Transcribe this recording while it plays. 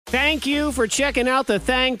Thank you for checking out the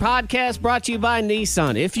Thang podcast brought to you by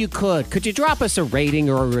Nissan. If you could you drop us a rating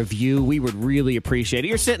or a review? We would really appreciate it.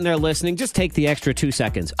 You're sitting there listening. Just take the extra 2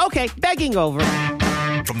 seconds. Okay, begging over.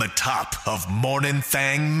 From the top of Morning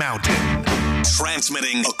Thang Mountain,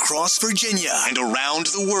 transmitting across Virginia and around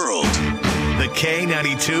the world, the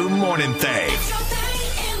K92 Morning Thang.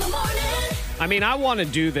 I mean, I want to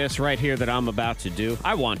do this right here that I'm about to do.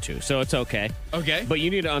 I want to, so it's okay. Okay. But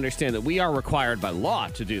you need to understand that we are required by law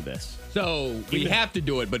to do this. So we have to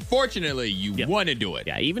do it, but fortunately, you want to do it.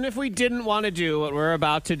 Yeah, even if we didn't want to do what we're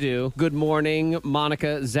about to do. Good morning,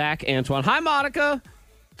 Monica, Zach, Antoine. Hi, Monica.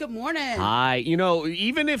 Good morning. Hi. You know,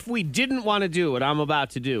 even if we didn't want to do what I'm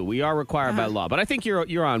about to do, we are required by law. But I think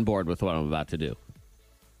you're on board with what I'm about to do.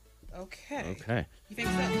 Okay. Okay. You think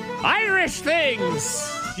so? Irish things.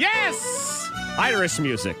 Yes. Irish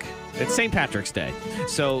music. It's St. Patrick's Day.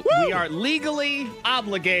 So we are legally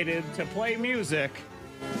obligated to play music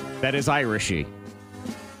that is Irishy.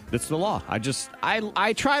 That's the law.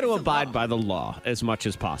 I try to abide by the law as much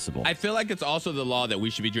as possible. I feel like it's also the law that we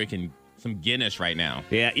should be drinking some Guinness right now.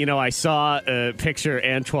 Yeah, you know, I saw a picture,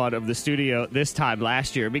 Antoine, of the studio this time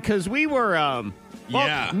last year because we were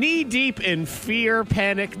knee deep in fear,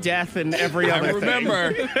 panic, death, and every other I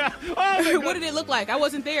remember. thing. What did it look like? I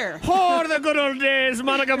wasn't there. Oh, the good old days,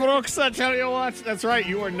 Monica Brooks. I tell you what. That's right.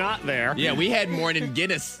 You were not there. Yeah, we had morning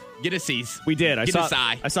Guinnesses. We did. I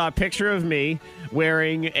Guinness-y. saw a picture of me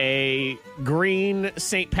wearing a green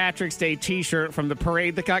St. Patrick's Day T-shirt from the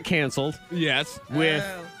parade that got canceled. Yes. With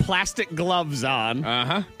plastic gloves on.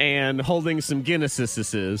 Uh-huh. And holding some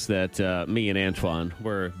Guinnesses that me and Antoine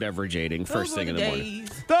were beverageating first thing in the morning.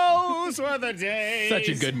 Those were the days. Such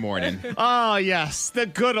a good morning. Oh, yes. The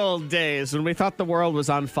good old days when we thought the world was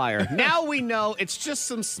on fire. Now we know it's just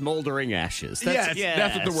some smoldering ashes.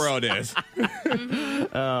 That's what the world is.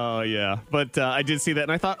 Oh, yeah. But I did see that,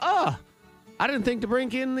 and I thought, I didn't think to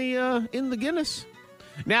bring in the Guinness.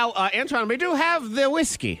 Now, Antoine, we do have the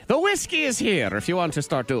whiskey. The whiskey is here if you want to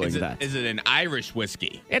start doing that. Is it an Irish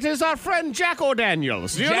whiskey? It is our friend Jack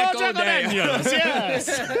O'Daniels. You know Jack O'Daniels, yes.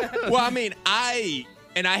 Well, I mean, I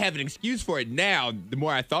have an excuse for it now, the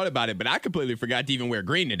more I thought about it, but I completely forgot to even wear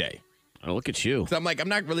green today. Oh, look at you. So I'm like, I'm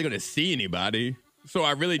not really going to see anybody, so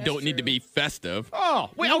I really don't need to be festive. Oh,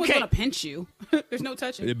 wait, No one's okay. going to pinch you. There's no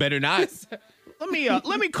touching. It better not.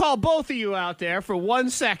 Let me call both of you out there for 1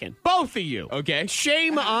 second. Both of you. Okay.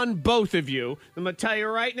 Shame on both of you. I'm going to tell you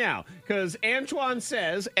right now. Because Antoine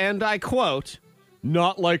says, and I quote,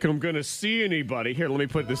 not like I'm going to see anybody. Here, let me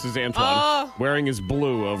put this as Antoine. Wearing his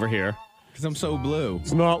blue over here. Because I'm so blue.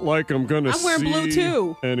 It's not like I'm going to see wearing blue,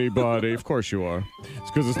 too. anybody. Of course you are. It's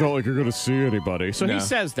because it's not like you're going to see anybody. So No. he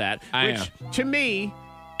says that. I which, to me,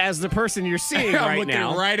 as the person you're seeing I'm right looking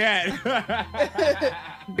now, right at.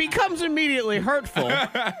 becomes immediately hurtful.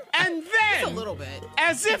 And then, A little bit.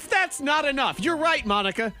 as if that's not enough. You're right,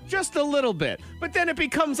 Monica. Just a little bit. But then it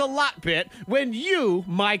becomes a lot bit when you,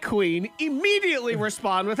 my queen, immediately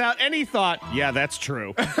respond without any thought. Yeah, that's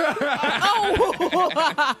true.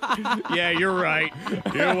 Yeah, you're right.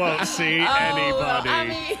 You won't see anybody. I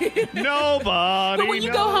mean, Nobody. but when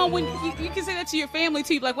you go home, when you can say that to your family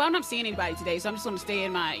too, like, well, I'm not seeing anybody today, so I'm just going to stay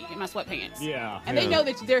in my sweatpants. Yeah. And they know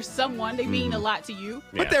that there's someone, they mean a lot to you.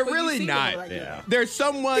 But they're But you really see them, not. like, Yeah. There's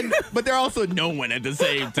someone, but they're also no one at the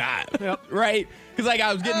same time. Right? Because, like,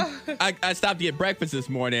 I was getting, I stopped to get breakfast this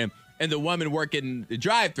morning, and the woman working the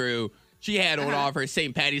drive-thru, she had on all of her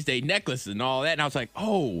St. Patty's Day necklaces and all that, and I was like,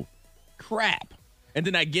 oh, crap. And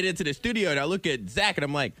then I get into the studio, and I look at Zach, and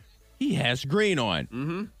I'm like, he has green on.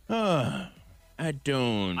 Mm-hmm. I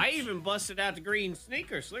don't. I even busted out the green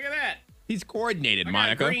sneakers. Look at that. He's coordinated, I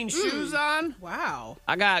Monica. got green shoes on. Wow.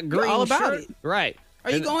 I got green all about shirt. it. Right. Are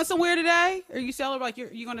you going somewhere today? Are you celebrate?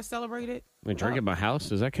 Like, you going to celebrate it? We drink at my house.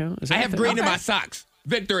 Does that count? Is that I have a green thing? in my socks.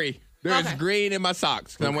 Victory. There's Okay. green in my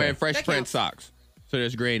socks. 'Cause I'm wearing Fresh That Prince counts. socks. So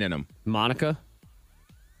there's green in them. Monica?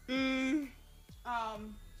 Let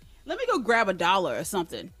me go grab $1 or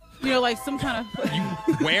something. You know, like some kind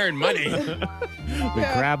of. Wearing money. We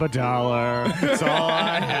grab $1. That's all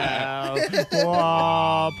I have.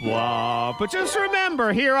 Womp, womp. But just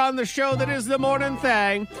remember, here on the show that is The Morning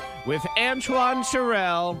Thang, with Antoine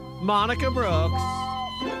Terrell, Monica Brooks,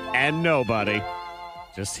 and nobody.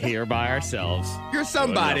 Just here by ourselves. You're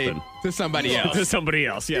somebody nothing. to somebody else. To somebody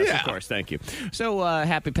else. Yes, Yeah. of course. Thank you. So,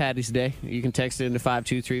 happy Patty's Day. You can text it into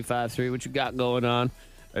 52353. What you got going on?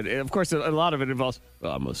 And of course, a lot of it involves,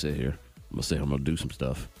 well, I'm going to sit here. I'm going to say I'm going to do some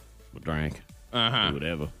stuff. I'm going to drink. Uh-huh.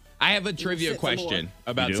 Whatever. I have a trivia sit some question more.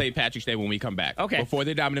 about You do? St. Patrick's Day when we come back. Okay. Before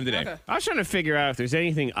the diamond of the day. Okay. I was trying to figure out if there's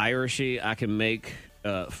anything Irishy I can make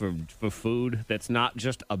for food that's not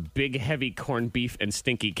just a big heavy corned beef and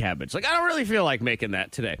stinky cabbage. Like I don't really feel like making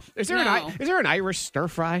that today. Is there an Irish stir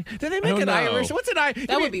fry? Do they make an Irish? What's an Irish?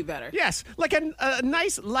 That would be better. Yes, like a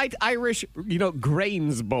nice light Irish,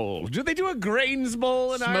 grains bowl. Do they do a grains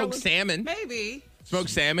bowl in Ireland? Smoked salmon. Maybe. Smoked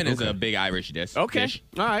salmon is a big Irish dish. Okay.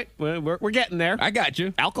 All right. Well, we're getting there. I got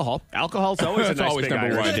you. Alcohol's always a nice always big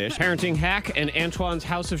number Irish one. dish. Parenting hack and Antoine's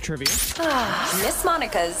House of Trivia. Miss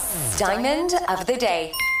Monica's Diamond of the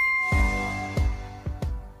Day.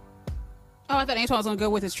 Oh, I thought Antoine was going to go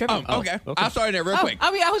with his trivia. Oh, okay. I'll start it real quick.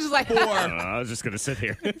 I mean, I was just like, I was just going to sit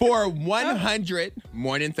here. For 100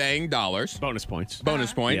 Morning Thang dollars. Bonus points.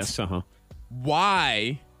 Bonus points. Yes, uh-huh.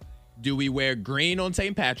 Why do we wear green on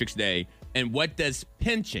St. Patrick's Day, and what does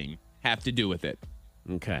pinching have to do with it?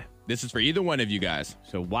 Okay. This is for either one of you guys.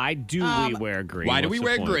 So why do we wear green? Why do What's we the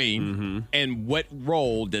wear point? green, Mm-hmm. and what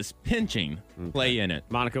role does pinching play in it?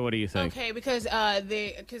 Monica, what do you think? okay, because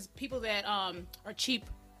people that are cheap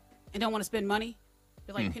and don't want to spend money,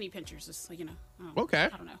 they're like penny pinchers. It's like, Okay. I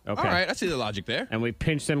don't know. Okay. All right. I see the logic there. And we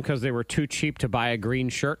pinched them because they were too cheap to buy a green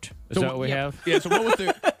shirt? Is that what we have? Yeah, so what was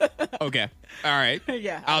the... Okay. All right.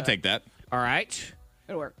 Yeah. I'll take that. All right.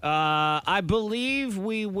 It'll work. I believe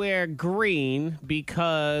we wear green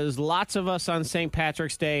because lots of us on St.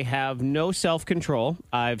 Patrick's Day have no self-control.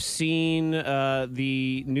 I've seen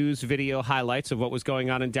the news video highlights of what was going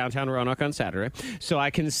on in downtown Roanoke on Saturday, so I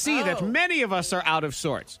can see that many of us are out of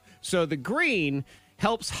sorts. So the green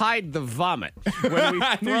helps hide the vomit when we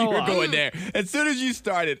I knew you throw were up. going there. As soon as you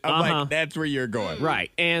started, I'm like, that's where you're going. Right.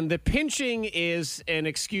 And the pinching is an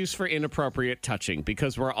excuse for inappropriate touching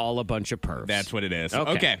because we're all a bunch of pervs. That's what it is.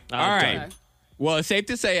 Okay. Okay. All done. right. Well, it's safe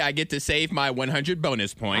to say I get to save my 100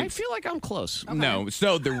 bonus I points. feel like I'm close. No.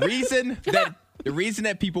 So the reason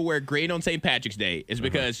that people wear green on St. Patrick's Day is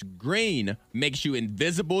because green makes you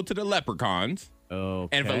invisible to the leprechauns.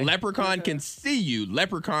 Okay. And if a leprechaun can see you,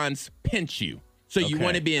 leprechauns pinch you. So you Okay.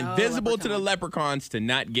 want to be invisible to the leprechaun. leprechauns to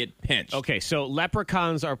not get pinched. Okay, so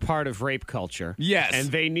leprechauns are part of rape culture. Yes.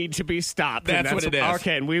 And they need to be stopped. And That's what it is.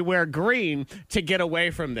 Okay, and we wear green to get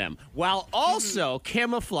away from them while also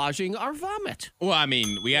camouflaging our vomit. Well, I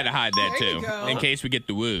mean, we had to hide that There you too, go. in case we get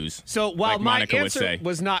the woos. So while like my Monica would answer say.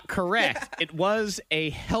 was not correct, it was a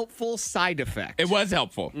helpful side effect. It was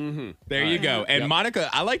helpful. There you go. And Yep. Monica,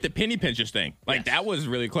 I like the penny pinchers thing. Like, that was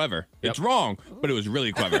really clever. It's wrong, but it was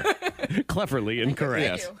really clever. Cleverly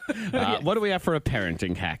incorrect. Yes. What do we have for a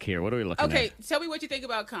parenting hack here? What are we looking at? Okay, tell me what you think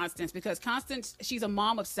about Constance, because Constance, she's a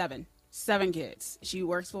mom of seven kids. She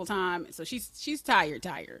works full time, so she's tired,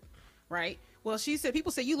 right? Well, she said,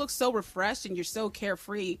 people say you look so refreshed and you're so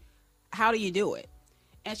carefree. How do you do it?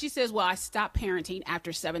 And she says, well, I stopped parenting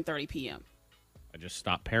after 7:30 p.m. I just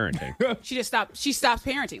stopped parenting. She stops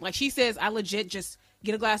parenting. Like, she says, I legit just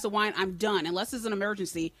get a glass of wine, I'm done. Unless it's an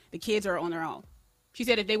emergency, the kids are on their own. She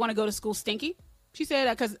said if they want to go to school stinky, she said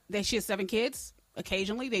because she has 7 kids,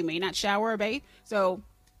 occasionally they may not shower or bathe, so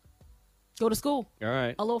go to school. All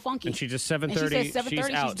right. A little funky. And she just And 7:30. she says 7:30, she's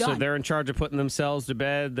out. she's So done. they're in charge of putting themselves to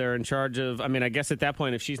bed. They're in charge of. I mean, I guess at that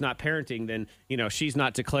point, if she's not parenting, then she's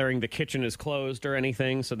not declaring the kitchen is closed or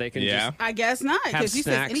anything, so they can Yeah. just. I guess not, Have because she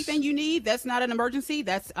snacks. says anything you need that's not an emergency,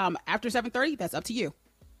 that's after 7:30, that's up to you.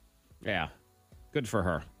 Yeah. Good for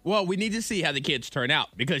her. Well, we need to see how the kids turn out,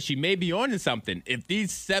 because she may be on to something. If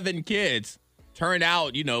these 7 kids turn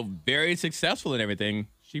out, very successful and everything,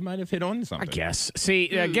 she might have hit on to something. I guess. See,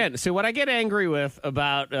 again, so what I get angry with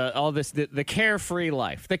about all this, the carefree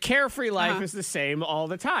life. The carefree life is the same all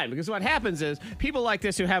the time, because what happens is people like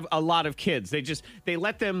this who have a lot of kids, they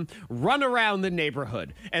let them run around the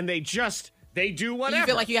neighborhood and they do whatever. You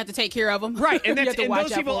feel like you have to take care of them. Right, and, You have that's, to and watch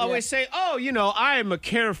those out people for them, always say, "Oh, I am a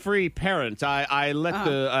carefree parent. I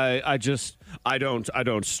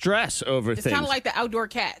don't stress over It's things." kind of like the outdoor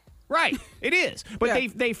cat. Right, it is. But Yeah.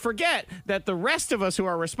 they forget that the rest of us who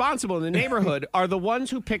are responsible in the neighborhood are the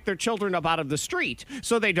ones who pick their children up out of the street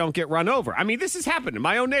so they don't get run over. I mean, this has happened in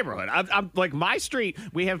my own neighborhood. I'm like, my street,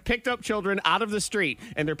 we have picked up children out of the street,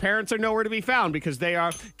 and their parents are nowhere to be found because they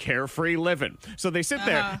are carefree living. So they sit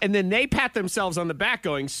there, and then they pat themselves on the back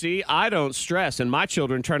going, see, I don't stress, and my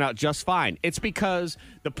children turn out just fine. It's because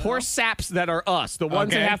the poor saps that are us, the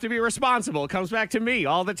ones that Okay. have to be responsible, it comes back to me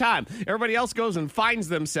all the time. Everybody else goes and finds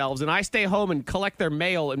themselves, and I stay home and collect their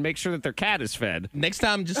mail and make sure that their cat is fed. Next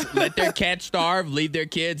time, just let their cat starve, leave their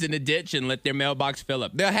kids in the ditch, and let their mailbox fill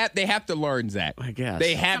up. They have to learn that. I guess.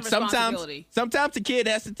 They have Some sometimes. responsibility. Sometimes the kid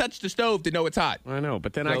has to touch the stove to know it's hot. I know,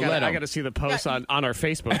 but then So I let 'em. got to see the posts on our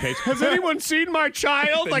Facebook page. Has anyone seen my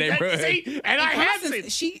child? The Like, neighborhood. see, and I have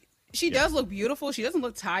Constance, seen. she does look beautiful. She doesn't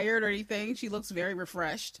look tired or anything. She looks very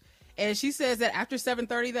refreshed. And she says that after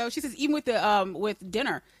 7:30, though, she says even with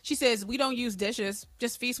dinner, she says we don't use dishes,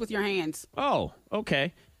 just feast with your hands. Oh,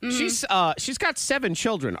 okay. She's got 7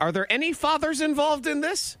 children. Are there any fathers involved in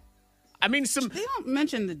this? I mean, They don't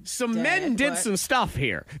mention some men did some stuff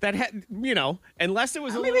here that had, unless it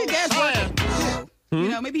was a maybe little Dad's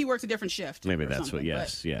working. Maybe he works a different shift. Maybe that's what.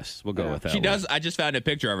 Yes. We'll go with that. She one. does. I just found a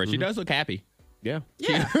picture of her. She does look happy. Yeah.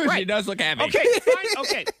 Yeah. She does look happy.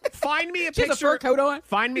 Okay. Find me a She has picture. a fur coat on.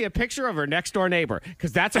 Find me a picture of her next door neighbor,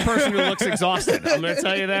 because that's a person who looks exhausted. I'm going to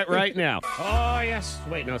tell you that right now. Oh yes.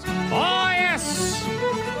 Wait, no. Oh yes.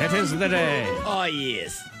 It is the day. Oh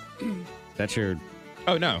yes. That's your.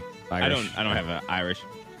 Oh no. Irish. I don't have an Irish.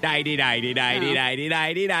 Die. See, I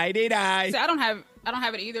don't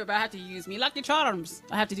have it either, but I have to use me lucky charms.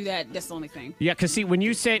 I have to do that. That's the only thing. Yeah, because see, when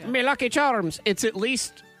you say me lucky charms, it's at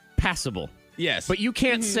least passable. Yes. But you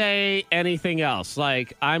can't say anything else.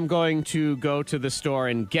 Like, I'm going to go to the store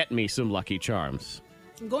and get me some Lucky Charms.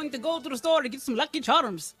 I'm going to go to the store to get some lucky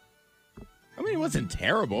charms. I mean, it wasn't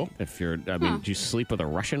terrible. If you're, do you sleep with a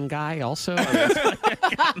Russian guy also?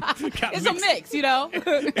 It's a mix,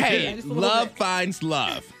 Hey, Just a little love bit. finds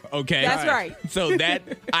love. Okay. That's right. So that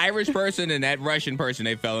Irish person and that Russian person,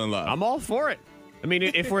 they fell in love. I'm all for it. I mean,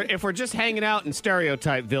 if we're just hanging out in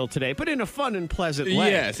Stereotypeville today, but in a fun and pleasant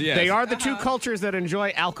way. Yes. They are the two cultures that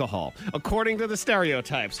enjoy alcohol, according to the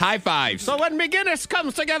stereotypes. High fives. So when McGinnis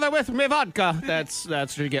comes together with me vodka, that's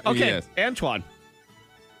what you get. Okay, Yes. Antoine.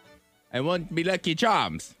 I want me lucky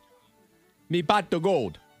charms. Me pot to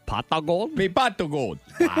gold. Pot of gold? Me pot to gold.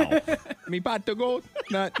 Wow. Me pot to gold.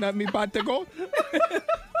 Not me pot to gold.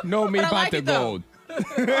 No me But I pot like to it, though. gold.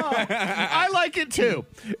 I like it too.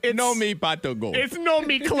 It's No me pot to gold. It's no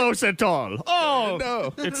me close at all. Oh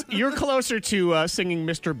No. You're closer to singing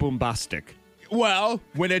Mr. Boombastic. Well,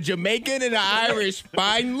 when a Jamaican and an Irish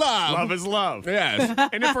find love. Love is love. Yes.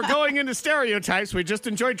 And if we're going into stereotypes, we just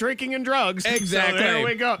enjoy drinking and drugs. Exactly. So there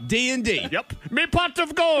we go. D&D. Yep. Me pot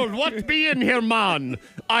of gold. What be in here, man?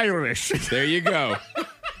 Irish. There you go.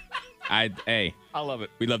 Hey, I love it.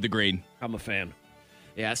 we love the green. I'm a fan.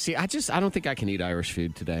 Yeah, see, I don't think I can eat Irish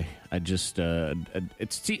food today. I just,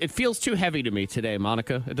 it feels too heavy to me today,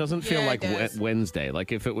 Monica. It doesn't feel Yeah, like it does. Wednesday.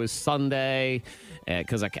 Like if it was Sunday,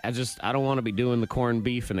 because I don't want to be doing the corned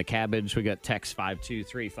beef and the cabbage. We got text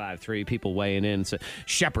 52353, people weighing in. So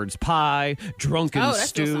shepherd's pie, drunken Oh, that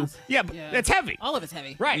still stew. sounds- Yeah, but it's heavy. All of it's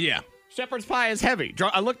heavy. Right. Yeah. Shepherd's pie is heavy.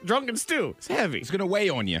 I look drunken stew. It's heavy. It's going to weigh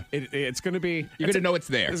on you. It's going to be. You're going to know it's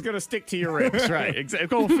there. It's going to stick to your ribs, right? It's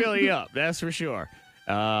going to fill you up. That's for sure.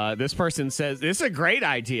 This person says this is a great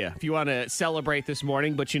idea if you want to celebrate this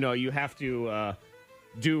morning, but you have to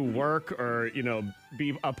do work or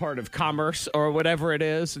be a part of commerce or whatever it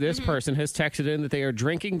is. This person has texted in that they are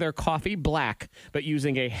drinking their coffee black, but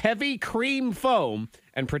using a heavy cream foam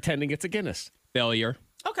and pretending it's a Guinness. Failure.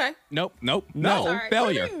 Okay. Nope. That's all right.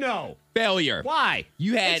 Failure. What do you mean no. Failure. Why?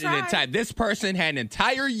 You had They an tried. entire. This person had an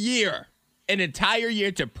entire year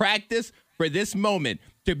to practice for this moment,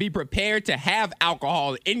 to be prepared to have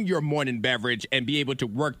alcohol in your morning beverage and be able to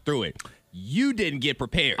work through it. You didn't get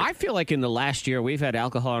prepared. I feel like in the last year we've had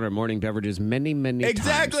alcohol in our morning beverages many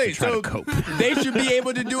Exactly. times to try So to cope. they should be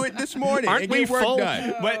able to do it this morning. Aren't and we get work full?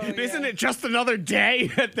 done. But isn't it just another day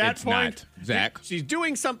at that It's point? not, Zach. She's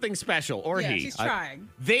doing something special, or Yeah, he. she's trying.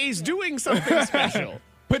 They's doing something special.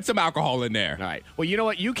 Put some alcohol in there. All right. Well, you know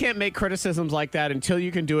what? You can't make criticisms like that until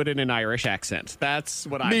you can do it in an Irish accent. That's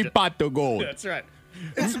what I Me do. pot to gold. That's right.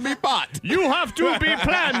 It's me pot. You have to be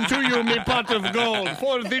planned to you, me pot of gold,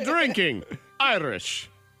 for the drinking. Irish.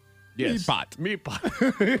 Yes. Me pot. Me pot.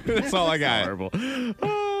 That's all I got. Horrible.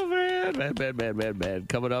 Oh, man.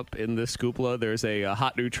 Coming up in the Scoopla, there's a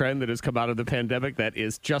hot new trend that has come out of the pandemic that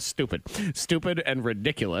is just stupid. Stupid and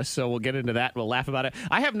ridiculous. So we'll get into that. We'll laugh about it.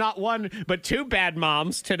 I have not one, but 2 bad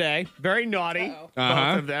moms today. Very naughty,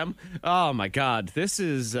 both of them. Oh, my God. This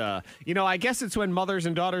is, I guess it's when mothers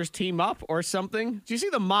and daughters team up or something. Do you see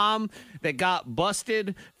the mom that got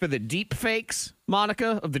busted for the deep fakes,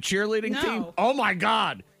 Monica, of the cheerleading No. team? Oh, my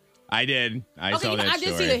God. I did. I saw that I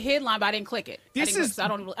story. did see the headline, but I didn't click it. This is- I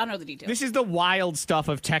don't know the details. This is the wild stuff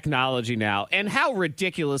of technology now, and how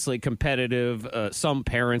ridiculously competitive some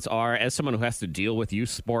parents are. As someone who has to deal with youth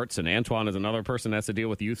sports, and Antoine is another person that has to deal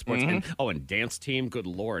with youth sports. And dance team. Good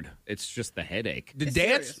Lord, it's just the headache.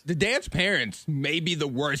 The dance parents may be the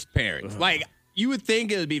worst parents. Like, You would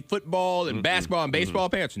think it would be football and basketball and baseball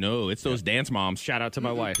parents. No, it's those dance moms. Shout out to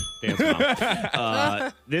my wife, dance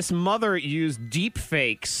mom. This mother used deep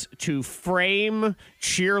fakes to frame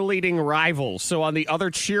cheerleading rivals. So on the other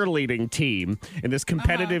cheerleading team in this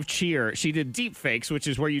competitive cheer, she did deep fakes, which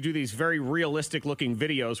is where you do these very realistic looking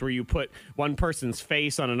videos where you put one person's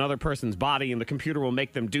face on another person's body and the computer will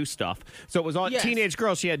make them do stuff. So it was all teenage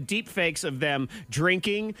girls. She had deep fakes of them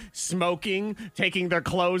drinking, smoking, taking their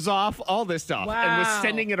clothes off, all this stuff. Wow. And was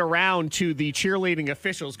sending it around to the cheerleading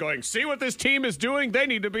officials going, see what this team is doing? They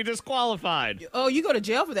need to be disqualified. Oh, you go to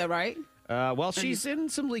jail for that, right? Well, she's in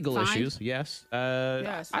some legal Fined? issues, yes.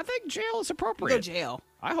 Yes. I think jail is You appropriate. go to jail.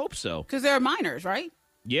 I hope so. Because they're minors, right?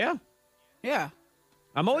 Yeah. Yeah.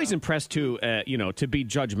 I'm always impressed to be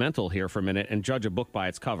judgmental here for a minute and judge a book by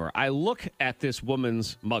its cover. I look at this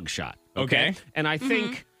woman's mugshot, okay? And I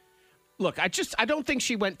think, look, I don't think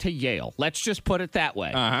she went to Yale. Let's just put it that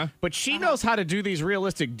way. But she knows how to do these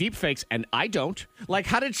realistic deepfakes, and I don't. Like,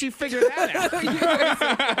 how did she figure that out? Oh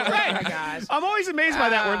my gosh. I'm always amazed by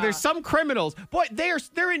that. Where there's some criminals, boy, they're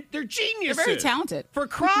geniuses. They're very talented for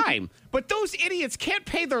crime. But those idiots can't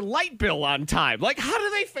pay their light bill on time. Like, how do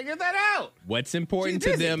they figure that out? What's important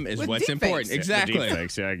She's to busy them is with what's deepfakes. important. Exactly. The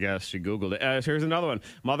deepfakes, yeah, I guess. She Googled it. Here's another one.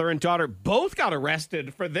 Mother and daughter both got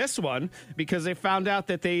arrested for this one because they found out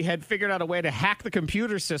that they had figured out a way to hack the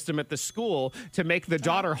computer system at the school to make the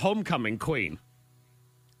daughter homecoming queen.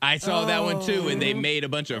 I saw that one too, and they made a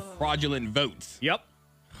bunch of fraudulent votes. Yep.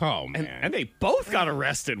 Oh, man. And they both got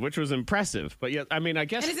arrested, which was impressive. But yeah, I mean, I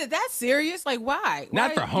guess. And is it that serious? Like, why? Not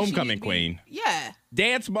Why for does she homecoming need to be- queen. Yeah.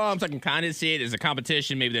 Dance moms, I can kind of see it as a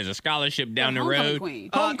competition. Maybe there's a scholarship down the homecoming road. queen.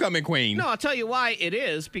 Homecoming queen. No, I'll tell you why it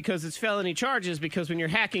is, because it's felony charges, because when you're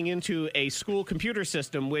hacking into a school computer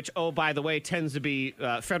system, which, oh, by the way, tends to be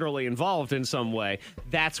federally involved in some way,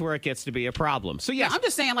 that's where it gets to be a problem. So, yes. I'm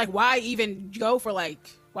just saying, like, why even go for, like,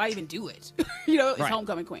 why even do it? It's Right.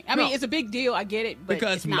 homecoming queen. I mean, it's a big deal. I get it, but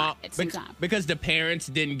it's not at the same time. because the parents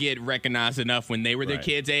didn't get recognized enough when they were their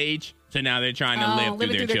kids' age, so now they're trying to live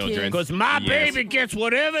through their children. kids. Because my Yes. baby gets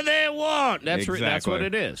whatever they want. That's Exactly. what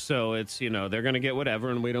it is. So it's, they're going to get whatever,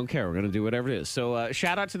 and we don't care. We're going to do whatever it is. So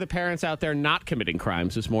shout out to the parents out there not committing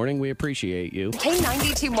crimes this morning. We appreciate you.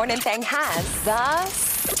 K92 Morning Thang has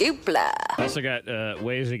the Dupla. Also got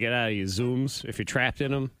ways to get out of your Zooms if you're trapped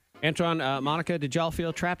in them. Antoine, Monica, did y'all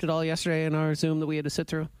feel trapped at all yesterday in our Zoom that we had to sit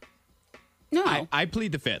through? No. I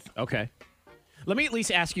plead the fifth. Okay. Let me at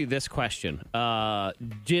least ask you this question.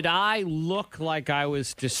 Did I look like I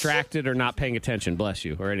was distracted or not paying attention, bless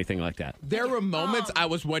you, or anything like that? There were moments I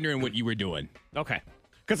was wondering what you were doing. Okay.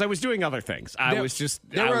 Because I was doing other things. There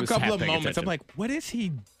were a couple of moments. I'm like, what is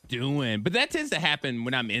he doing? But that tends to happen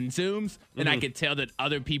when I'm in Zooms, and I can tell that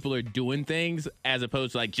other people are doing things as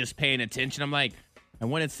opposed to like just paying attention. I'm like, I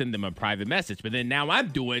want to send them a private message, but then now I'm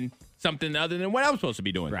doing something other than what I'm supposed to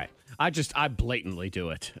be doing. right. I blatantly do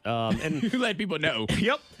it. And You let people know.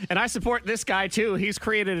 Yep. And I support this guy, too. He's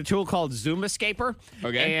created a tool called Zoom Escaper.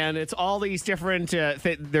 Okay. And it's all these different,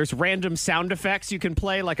 there's random sound effects you can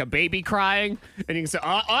play, like a baby crying. And you can say,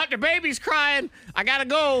 the baby's crying. I got to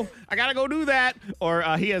go. I got to go do that. Or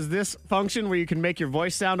he has this function where you can make your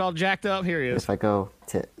voice sound all jacked up. Here he is. If I go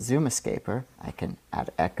to Zoom Escaper, I can add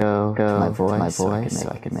echo to my voice, so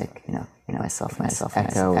I can make myself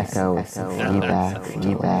echo,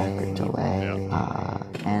 feedback, delay,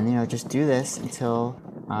 and just do this until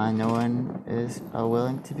no one is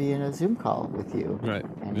willing to be in a Zoom call with you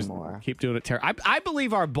anymore. Just keep doing it. I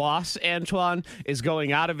believe our boss, Antoine, is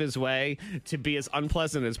going out of his way to be as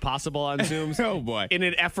unpleasant as possible on Zooms. Oh, boy. In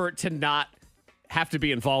an effort to not have to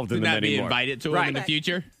be involved in them Not be anymore. invited to them in the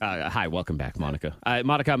future. Hi, welcome back, Monica.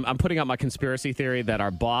 Monica, I'm putting out my conspiracy theory that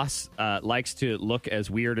our boss likes to look as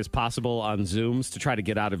weird as possible on Zooms to try to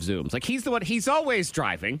get out of Zooms. Like, he's the one, he's always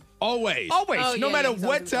driving. Always. Always. Oh, No yeah, matter he's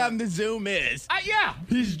what always time the Zoom is, Yeah.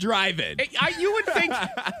 he's driving. You would think,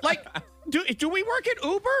 like, do we work at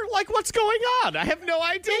Uber? Like, what's going on? I have no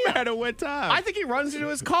idea. No matter what time. I think he runs into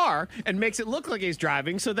his car and makes it look like he's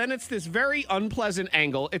driving. So then it's this very unpleasant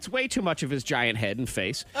angle. It's way too much of his giant head and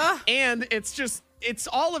face. And it's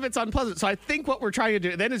all of it's unpleasant. So I think what we're trying to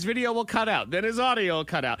do, then his video will cut out. Then his audio will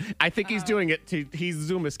cut out. I think he's doing it he's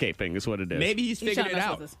Zoom escaping is what it is. Maybe he's figured trying to it mess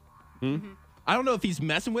out. with us. I don't know if he's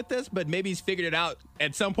messing with this, but maybe he's figured it out.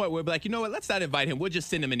 At some point, we'll be like, you know what? Let's not invite him. We'll just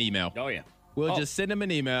send him an email. Oh, yeah. We'll just send him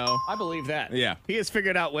an email. I believe that. Yeah. He has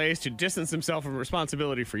figured out ways to distance himself from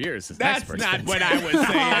responsibility for years. as That's experts not think. what I was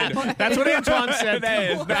saying. That's what Antoine said. That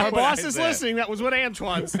is If not our what boss I is said. listening, that was what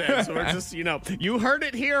Antoine said. So we're just, you heard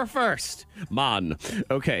it here first. Man.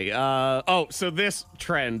 Okay. So this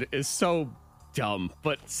trend is so dumb,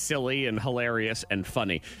 but silly and hilarious and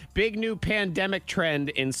funny. Big new pandemic trend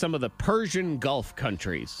in some of the Persian Gulf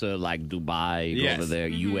countries, so like Dubai, Yes. over there,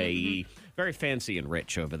 UAE. Very fancy and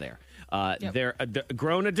rich over there. They're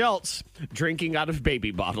grown adults drinking out of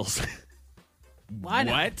baby bottles. Why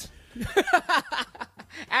not? What?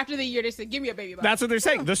 After the year, they said, "Give me a baby bottle." That's what they're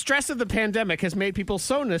saying. The stress of the pandemic has made people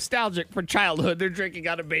so nostalgic for childhood, they're drinking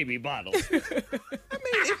out of baby bottles.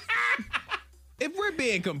 If we're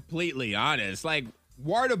being completely honest, like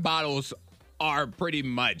water bottles are pretty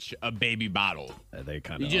much a baby bottle. They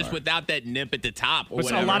kind You of just without that nip at the top or But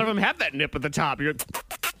whatever. a lot of them have that nip at the top.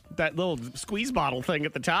 That little squeeze bottle thing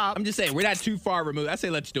at the top. I'm just saying, we're not too far removed. I say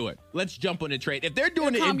let's do it. Let's jump on the trade. If they're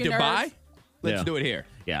doing it in calm your Dubai, nerves. let's Yeah. do it here.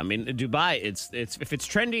 Yeah, I mean, Dubai, it's if it's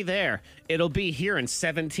trendy there, it'll be here in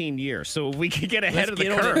 17 years. So if we can get ahead Let's of the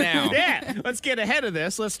get on it curve now. Yeah, let's get ahead of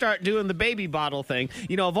this. Let's start doing the baby bottle thing.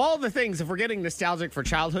 You know, of all the things, if we're getting nostalgic for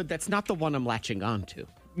childhood, that's not the one I'm latching on to.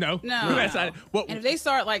 No. No. That's not, well, And if they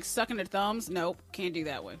start like sucking their thumbs, nope, can't do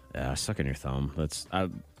that way. Sucking your thumb.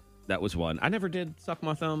 That was one. I never did suck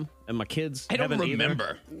my thumb, and my kids I don't haven't either.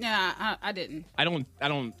 remember. Nah, I didn't. I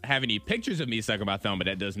don't have any pictures of me sucking my thumb, but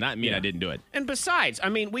that does not mean I didn't do it. And besides, I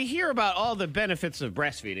mean, we hear about all the benefits of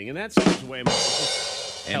breastfeeding, and that seems way more.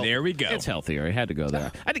 And there we go. It's healthier. I had to go there.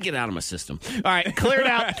 I had to get it out of my system. All right, cleared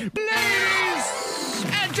out. Ladies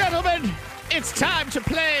and gentlemen, it's time to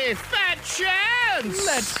play Fat Chance.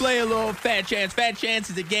 Let's play a little Fat Chance. Fat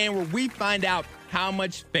Chance is a game where we find out how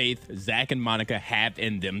much faith Zach and Monica have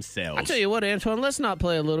in themselves. I'll tell you what, Antoine, let's not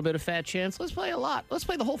play a little bit of Fat Chance. Let's play a lot. Let's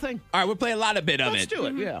play the whole thing. All right, we'll play a lot of bit of Let's it. do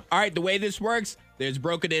it, yeah. All right, the way this works, there's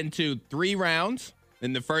broken into 3 rounds.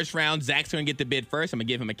 In the first round, Zach's going to get the bid first. I'm going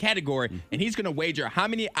to give him a category, and he's going to wager how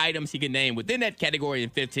many items he can name within that category in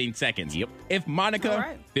 15 seconds. Yep. If Monica All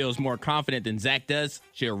right. feels more confident than Zach does,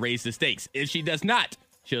 she'll raise the stakes. If she does not,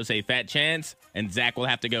 she'll say Fat Chance, and Zach will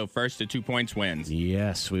have to go first to 2 points wins.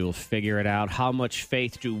 Yes, we will figure it out. How much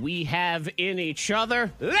faith do we have in each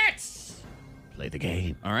other? Let's play the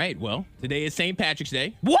game. All right, well, today is St. Patrick's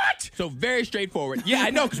Day. What? So very straightforward. Yeah, I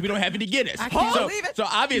know, because we don't have any Guinness. I can't so, believe it. So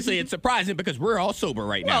obviously it's surprising because we're all sober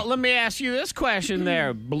right now. Well, let me ask you this question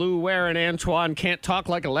there. Blue wearing Antoine can't talk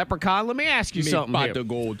like a leprechaun. Let me ask you something Pot here. de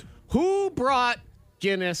gold. Who brought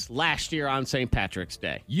Guinness last year on St. Patrick's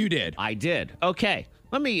Day? You did. I did. Okay.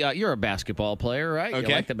 Let me, you're a basketball player, right? Okay.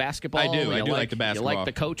 You like the basketball? I do. I You do like the basketball. You like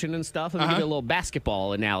the coaching and stuff? Let me Uh-huh. give you a little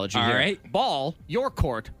basketball analogy All here. right. Ball, your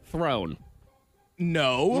court, thrown.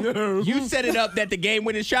 No. You set it up that the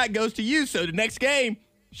game-winning shot goes to you, so the next game,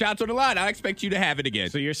 shots on the line, I expect you to have it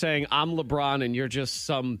again. So you're saying I'm LeBron and you're just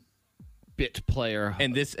some bit player.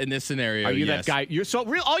 in this scenario, Are you yes. that guy? You're so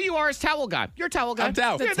real. All you are is towel guy. You're a towel guy. I'm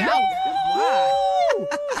towel. You're The towel. towel.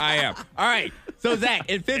 I am. All right. So, Zach,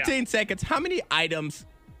 in 15 seconds, how many items,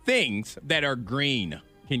 things that are green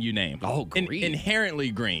can you name? Oh, green. Inherently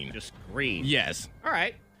green. Just green. Yes. All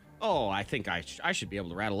right. Oh, I think I should be able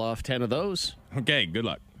to rattle off 10 of those. Okay, good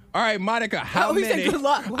luck. All right, Monica, how he said many? good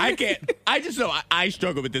luck. I can't. I just know I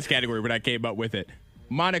struggled with this category when I came up with it.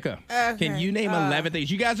 Monica, can Okay, you name 11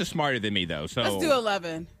 things? You guys are smarter than me, though. So Let's do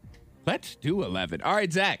 11. Let's do 11. All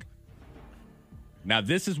right, Zach. Now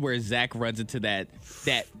this is where Zach runs into that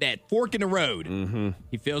fork in the road. Mm-hmm.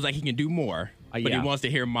 He feels like he can do more, but yeah. he wants to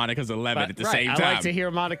hear Monica's 11 at the same time. I like to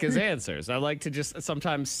hear Monica's answers. I like to just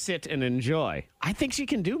sometimes sit and enjoy. I think she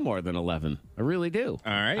can do more than 11. I really do.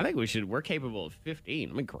 All right. I think we're capable of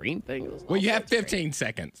 15. I mean, green things. Well, you have 15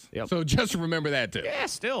 seconds. Yep. So just remember that too. Yeah,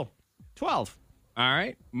 still 12. All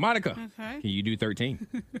right, Monica. Okay. Can you do 13?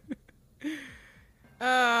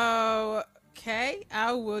 Okay,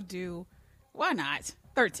 I will do. Why not?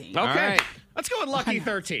 13. Okay. right. Let's go with lucky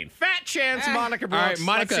 13. Fat chance, Monica All Brooks. right,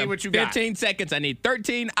 Monica. Let's see what you got. 15 seconds. I need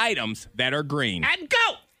 13 items that are green. And go.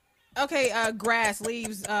 Okay, grass,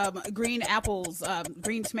 leaves, green apples,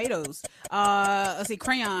 green tomatoes, let's see,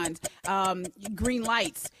 crayons, green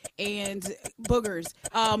lights, and boogers.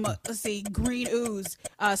 Let's see, green ooze,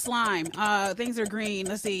 slime, things are green.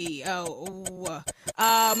 Let's see,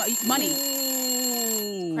 money.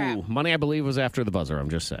 Crap. Ooh, money, I believe, was after the buzzer. I'm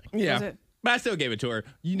just saying. Yeah, Was it? but I still gave it to her.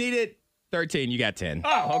 You needed 13. You got 10.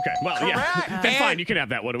 Oh, okay. Well, yeah. That's fine. You can have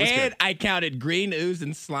that one. It was And good. I counted green ooze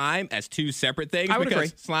and slime as 2 separate things. I would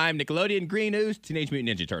because agree. Slime, Nickelodeon, green ooze, Teenage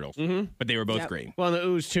Mutant Ninja Turtles. Mm-hmm. But they were both Yep. green. Well, in the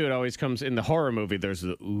ooze, too, it always comes in the horror movie. There's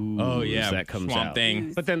the ooze that comes Swamp out.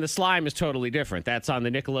 Thing. But then the slime is totally different. That's on the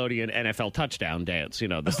Nickelodeon NFL touchdown dance. You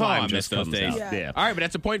know, the Oh, slime I just missed those comes days. out. Yeah. All right, but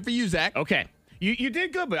that's a point for you, Zach. Okay. You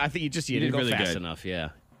did good, but I think you didn't did go really fast good. enough. Yeah.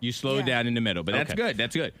 You slowed Yeah. down in the middle, but that's Okay. good.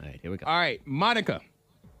 That's good. All right, here we go. All right, Monica.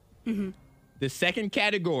 The second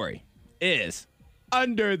category is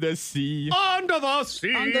Under the sea. Under the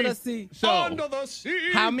sea. Under the sea. So, Under the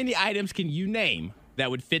sea. how many items can you name that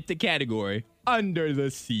would fit the category under the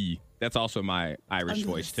sea? That's also my Irish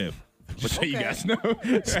voice, too. Just so you guys know.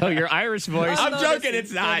 So your Irish voice I'm Under the joking, sea.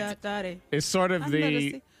 it's not. Da-da-da-da. is sort of Under the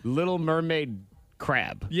the sea. Little Mermaid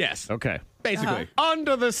crab. Yes. Okay. Basically.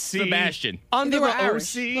 Under the sea. Sebastian. Under They were the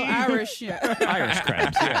Irish. OC. Little Irish, yeah. Irish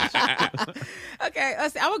crabs, yes. Okay,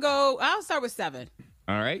 let's see. I'll start with 7.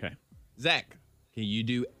 All right. Okay. Zach, can you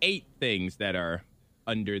do 8 things that are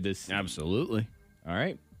under the sea? Absolutely. All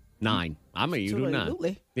right. 9. You do 9.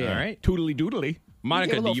 Absolutely. Yeah. All right. Toodly doodly.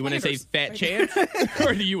 Monica, give a do little you want to say flavors. fat chance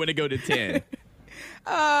or do you want to go to 10?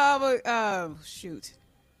 Shoot.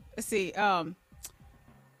 Let's see.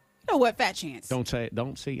 You know what? Fat chance. Don't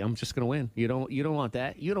see. I'm just gonna win. You don't want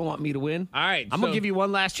that. You don't want me to win. All right. I'm gonna give you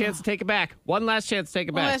one last chance to take it back. One last chance to take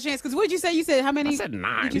it One back. last chance. Because what did you say? You said how many? I said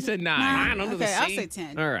 9. You said 9. 9 under the Okay, sea. I'll say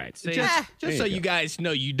 10. All right. See? Just so you guys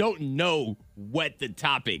know, you don't know what the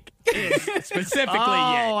topic is specifically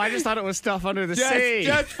Oh, yet. I just thought it was stuff under the sea.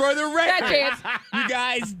 Just for the Fat record, chance. you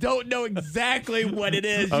guys don't know exactly what it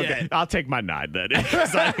is Okay, yet. I'll take my 9 then,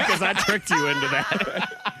 because I tricked you into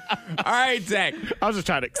that. All right, Zach. I was just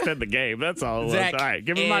trying to extend the game. That's all it was. Zach, All right,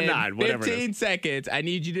 give me my in 9, whatever it 15 is. seconds, I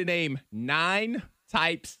need you to name 9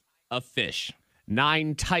 types of fish.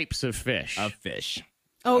 9 types of fish.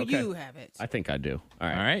 Oh, Okay. you have it. I think I do. All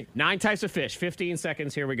right. All right. 9 types of fish. 15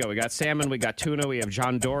 seconds. Here we go. We got salmon. We got tuna. We have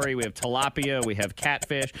John Dory. We have tilapia. We have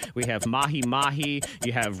catfish. We have mahi mahi.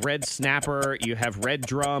 You have red snapper. You have red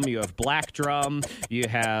drum. You have black drum. You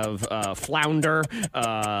have flounder.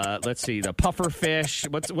 Let's see. The puffer fish.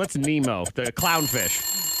 What's Nemo? The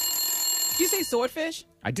clownfish. Did you say swordfish?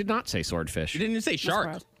 I did not say swordfish. You didn't even say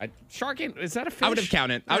shark. surprised. Shark ain't, is that a fish? I would have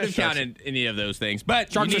counted. I would have sharks- counted any of those things.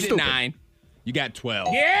 But Sharks you are needed stupid. 9. You got 12.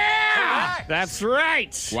 Yeah! That's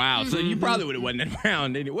right. Wow. So you probably would have won that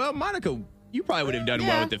round. Well, Monica, you probably would have done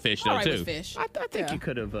well with the fish, though, all right too. With fish. I think Yeah. you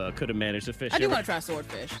could have managed the fish. I do Ever- want to try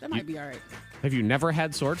swordfish. That might be all right. Have you never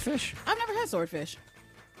had swordfish? I've never had swordfish.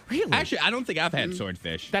 Really? Actually, I don't think I've had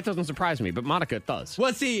swordfish. That doesn't surprise me, but Monica does.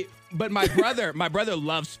 Well, see, but my brother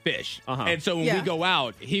loves fish. Uh-huh. And so when Yeah. we go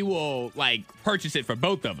out, he will, like, purchase it for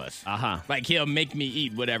both of us. Uh-huh. Like, he'll make me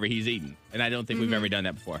eat whatever he's eating. And I don't think we've ever done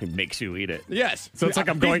that before. It makes you eat it. Yes. So it's like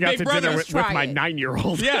I'm He's going out big to brother. dinner with Try my it.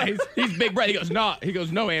 9-year-old. Yeah, he's big brother. He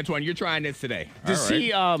goes, no, Antoine, you're trying this today. Does All right.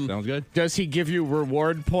 he Sounds good. Does he give you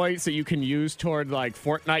reward points that you can use toward like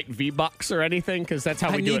Fortnite V-Bucks or anything? Because that's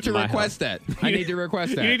how I we do need it to in my request house. that. I need to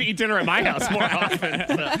request that. You need to eat dinner at my house more often.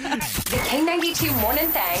 The K92 Morning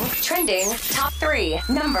Thang trending top 3.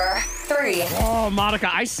 Number 3. Oh, Monica,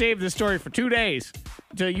 I saved this story for 2 days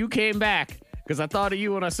until you came back because I thought of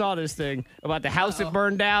you when I saw this thing about the house that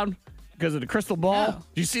burned down because of the crystal ball. No.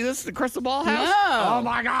 Do you see this? The crystal ball house? No. Oh,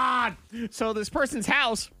 my God. So this person's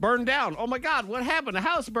house burned down. Oh, my God. What happened? The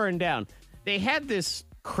house burned down. They had this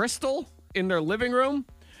crystal in their living room,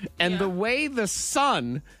 and the way the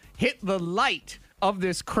sun hit the light of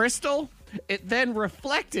this crystal, it then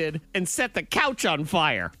reflected and set the couch on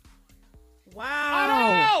fire.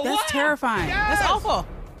 Wow. know, That's what? terrifying. Yes. That's awful.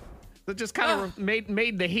 That just kind of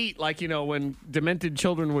made the heat, like, you know, when demented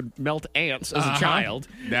children would melt ants as a child.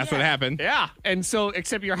 That's what happened. Yeah. And so,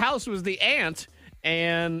 except your house was the ant,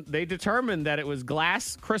 and they determined that it was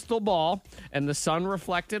glass crystal ball, and the sun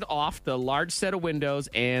reflected off the large set of windows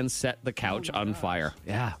and set the couch on fire.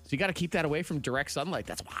 Yeah. So you got to keep that away from direct sunlight.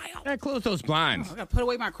 That's wild. Yeah, close those blinds. I got to put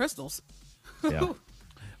away my crystals. Yeah.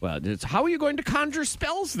 Well, how are you going to conjure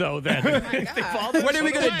spells, though, then? What are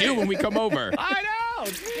we going to do when we come over? I know.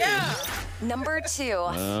 Yeah. Number 2.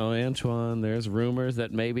 Oh, Antoine, there's rumors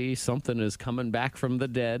that maybe something is coming back from the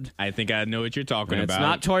dead. I think I know what you're talking And it's about.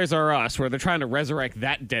 not Toys R Us, where they're trying to resurrect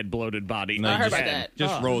that dead, bloated body. No, I heard just, about that.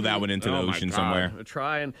 Just roll that one into the Oh, my ocean God. somewhere.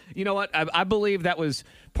 Try and you know what? I believe that was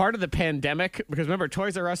part of the pandemic because remember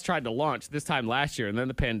Toys R Us tried to launch this time last year, and then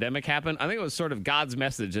the pandemic happened. I think it was sort of God's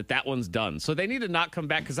message that one's done. So they need to not come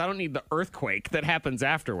back because I don't need the earthquake that happens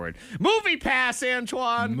afterward. Movie Pass,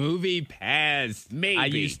 Antoine. Movie Pass.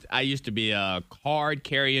 Maybe. I used to be a card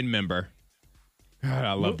carrying member. God,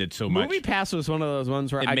 I loved it so much. Movie Pass was one of those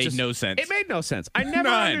ones where It I made just, no sense. It made no sense. I never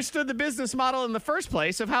None. understood the business model in the first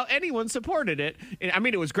place of how anyone supported it. I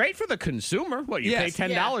mean, it was great for the consumer. What, you Yes. pay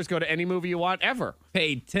 $10, go to any movie you want ever.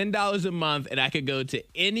 Paid $10 a month, and I could go to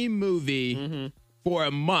any movie for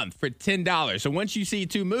a month for $10. So once you see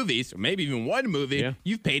 2 movies, or maybe even 1 movie, Yeah.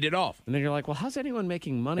 you've paid it off. And then you're like, well, how's anyone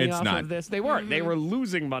making money It's off not. of this? They weren't. They were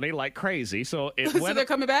losing money like crazy. So it So went. they're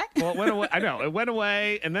coming back? Well, it went away. I know. It went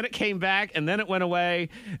away, and then it came back, and then it went away.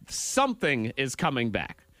 Something is coming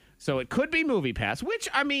back. So it could be MoviePass, which,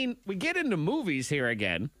 I mean, we get into movies here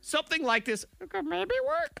again. Something like this could maybe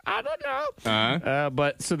work. I don't know.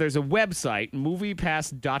 But so there's a website,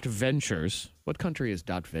 MoviePass.ventures. What country is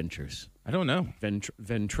 .ventures? I don't know.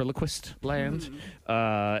 Ventriloquist land.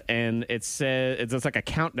 And it says it's like a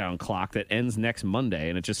countdown clock that ends next Monday,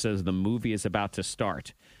 and it just says the movie is about to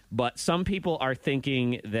start. But some people are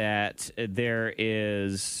thinking that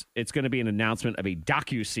it's going to be an announcement of a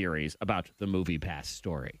docuseries about the MoviePass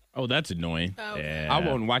story. Oh, that's annoying. Yeah. I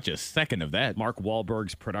won't watch a second of that. Mark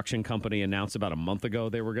Wahlberg's production company announced about a month ago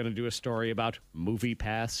they were going to do a story about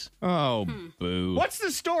MoviePass. Oh, boo. What's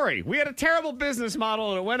the story? We had a terrible business model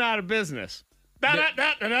and it went out of business.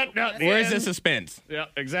 Where's the suspense? Yeah,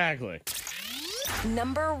 exactly.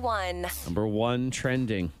 Number 1. Number 1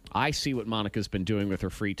 trending. I see what Monica's been doing with her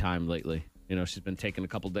free time lately. You know, she's been taking a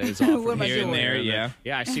couple days off. What am I Here and doing? there, yeah.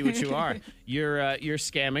 Yeah, I see what you are. You're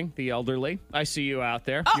scamming the elderly. I see you out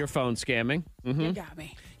there. You're phone scamming. You got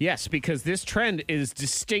me. Yes, because this trend is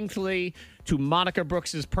distinctly to Monica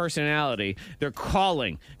Brooks's personality. They're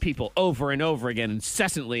calling people over and over again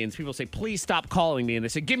incessantly, and people say, please stop calling me. And they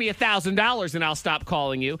say, give me $1,000 and I'll stop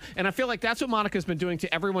calling you. And I feel like that's what Monica's been doing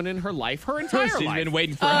to everyone in her life, her entire She's life. been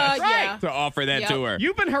waiting for us yeah. to offer that to her.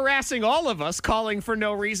 You've been harassing all of us, calling for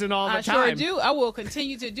no reason all the I time. sure do. I will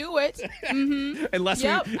continue to do it. Unless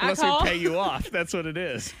Yep, we I call. pay you off. That's what it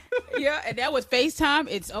is. Yeah, and that was FaceTime.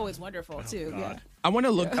 It's always wonderful too. Yeah. I'm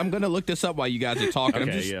gonna look this up while you guys are talking.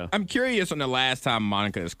 Okay, I'm curious on the last time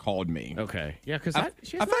Monica has called me. Okay. Yeah, because I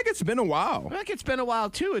feel like it's been a while. I feel like it's been a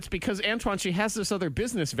while, too. It's because, Antoine, she has this other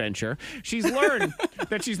business venture. She's learned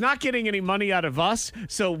that she's not getting any money out of us,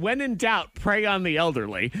 so when in doubt, prey on the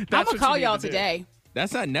elderly. That's I'm going what to call you need y'all to do. today.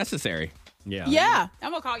 That's not necessary. Yeah. Yeah,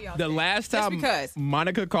 I'm going to call y'all The today. last Just time because.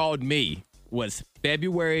 Monica called me was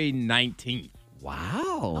February 19th.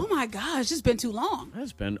 Wow. Oh my gosh, it's been too long.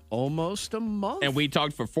 That's been almost a month. And we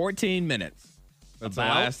talked for 14 minutes. That's the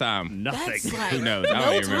About last time. nothing. That's like Who knows? I no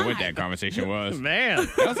don't even remember what time. that conversation was. Man.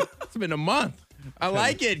 It's been a month. I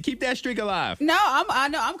like it. Keep that streak alive. No, I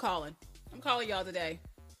know. I'm calling. I'm calling y'all today.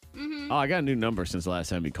 Oh, I got a new number since the last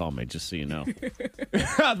time you called me, just so you know.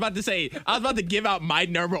 I was about to give out my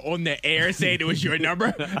number on the air, saying it was your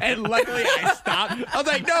number. And luckily I stopped. I was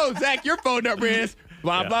like, no, Zach, your phone number is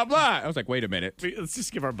blah, blah, blah. I was like, wait a minute. Let's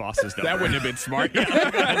just give our bosses number. That wouldn't have been smart.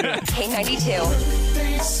 K92.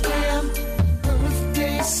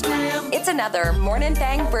 It's another Morning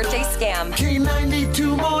Thang birthday scam.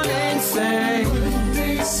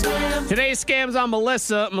 Today's scam's on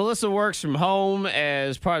Melissa. Melissa works from home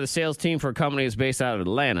as part of the sales team for a company that's based out of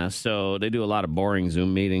Atlanta. So they do a lot of boring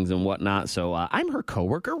Zoom meetings and whatnot. So I'm her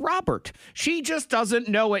coworker, Robert. She just doesn't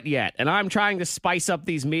know it yet. And I'm trying to spice up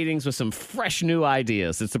these meetings with some fresh new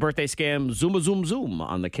ideas. It's the birthday scam Zoom Zoom Zoom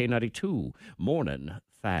on the K92 Morning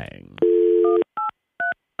Thang.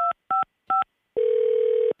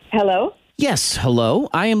 Hello, Yes, hello.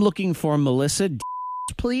 I am looking for Melissa,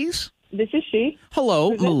 please. this is she.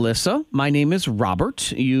 Hello, Melissa. My name is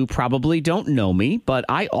Robert. You probably don't know me, but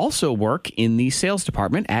I also work in the sales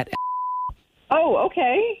department at... Oh,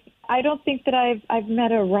 okay. I don't think that I've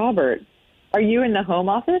met a Robert. Are you in the home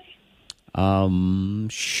office?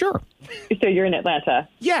 Sure. So you're in Atlanta.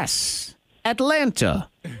 Yes, Atlanta.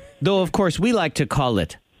 Though, of course, we like to call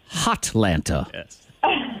it Hotlanta. Yes.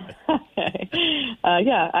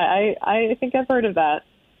 Yeah, I think I've heard of that.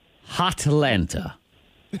 Hotlanta.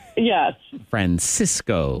 Yes.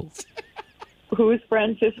 Francisco. Who is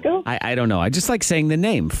Francisco? I don't know. I just like saying the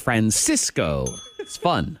name, Francisco. It's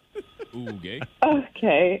fun. Ooh, gay.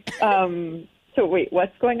 Okay. So wait,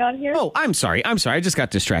 what's going on here? Oh, I'm sorry. I just got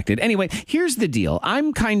distracted. Anyway, here's the deal.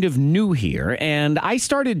 I'm kind of new here, and I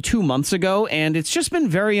started 2 months ago, and it's just been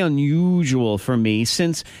very unusual for me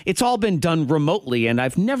since it's all been done remotely, and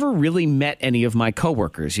I've never really met any of my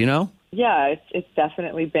coworkers, you know? Yeah, it's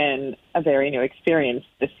definitely been a very new experience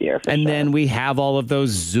this year. And sure. then we have all of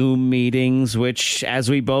those Zoom meetings, which, as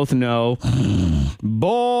we both know,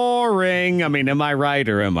 boring. I mean, am I right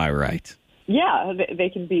or am I right? Yeah, they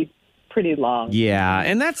can be pretty long. Yeah,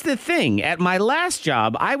 and that's the thing. At my last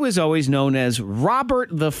job, I was always known as Robert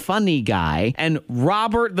the Funny Guy and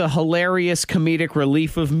Robert the Hilarious Comedic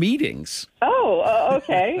Relief of Meetings. Oh,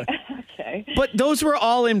 okay. Okay. But those were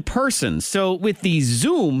all in person. So with these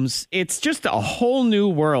Zooms, it's just a whole new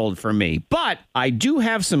world for me. But I do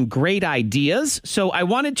have some great ideas, so I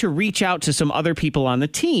wanted to reach out to some other people on the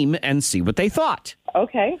team and see what they thought.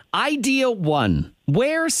 Okay. Idea 1.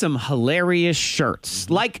 Wear some hilarious shirts,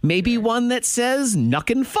 like maybe one that says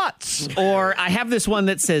Knuckin' Futz. Or I have this one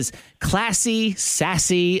that says classy,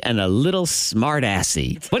 sassy, and a little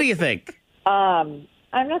smart-assy. What do you think? I'm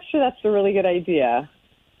not sure that's a really good idea.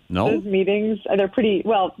 No? Those meetings, they're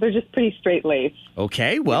they're just pretty straight-laced.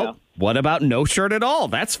 Okay, well, what about no shirt at all?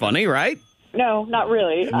 That's funny, right? No, not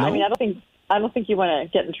really. No? I mean, I don't think you want to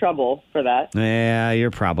get in trouble for that. Yeah,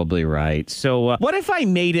 you're probably right. So what if I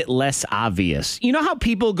made it less obvious? You know how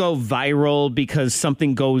people go viral because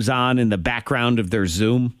something goes on in the background of their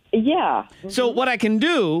Zoom? Yeah. So what I can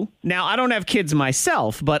do, now I don't have kids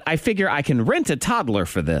myself, but I figure I can rent a toddler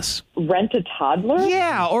for this. Rent a toddler?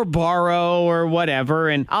 Yeah, or borrow or whatever,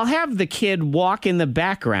 and I'll have the kid walk in the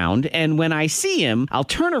background, and when I see him, I'll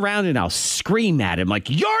turn around and I'll scream at him like,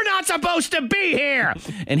 "You're not supposed to be here!"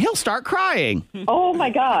 And he'll start crying. Oh, my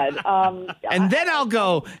God. And then I'll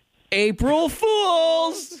go, "April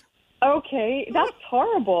Fools!" Okay, that's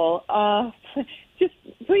horrible. Just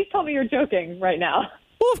please tell me you're joking right now.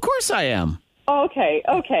 Well, of course I am. Okay.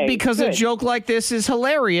 Because good. a joke like this is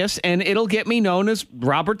hilarious, and it'll get me known as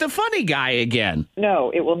Robert the Funny Guy again.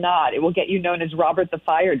 No, it will not. It will get you known as Robert the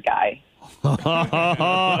Fired Guy.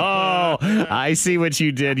 Oh, I see what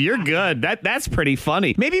you did. You're good. That's pretty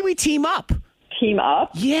funny. Maybe we team up. Team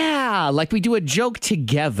up? Yeah, like we do a joke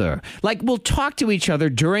together. Like we'll talk to each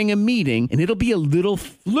other during a meeting, and it'll be a little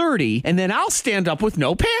flirty, and then I'll stand up with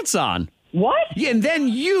no pants on. What? Yeah, and then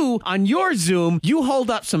you, on your Zoom, you hold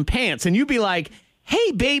up some pants, and you be like,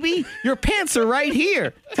 "Hey, baby, your pants are right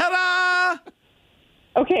here." Ta-da!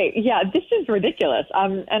 Okay, yeah, this is ridiculous.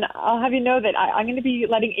 And I'll have you know that I'm going to be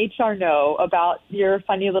letting HR know about your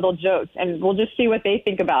funny little jokes, and we'll just see what they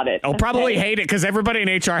think about it. I'll probably hate it because everybody in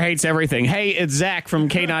HR hates everything. Hey, it's Zach from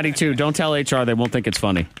K92. Don't tell HR. They won't think it's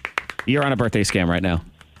funny. You're on a birthday scam right now.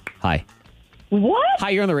 Hi. What?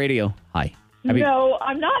 Hi, you're on the radio. Hi. No,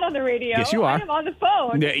 I'm not on the radio. Yes, you are. I am on the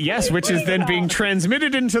phone. Yes, which is then being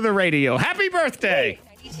transmitted into the radio. Happy birthday.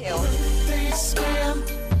 92.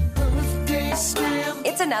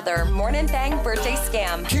 It's another Morning Thang birthday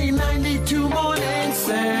scam. K92 Morning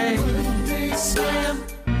Thang birthday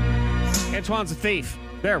scam. Antoine's a thief.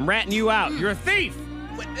 There, I'm ratting you out. You're a thief.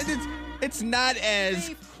 It's not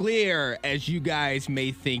as clear as you guys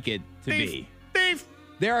may think it to be. Thief.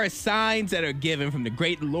 There are signs that are given from the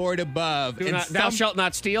great Lord above. Thou shalt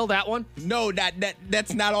not steal, that one? No,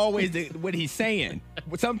 that's not always what he's saying.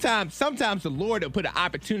 Sometimes the Lord will put an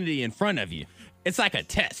opportunity in front of you. It's like a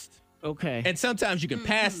test. Okay. And sometimes you can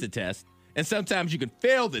pass the test, and sometimes you can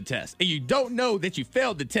fail the test. And you don't know that you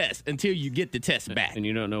failed the test until you get the test back. And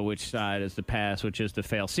you don't know which side is the pass, which is the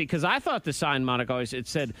fail. See, because I thought the sign, Monica, always it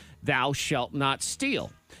said, "Thou shalt not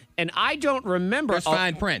steal." And I don't remember. That's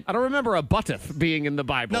fine print. I don't remember a butteth being in the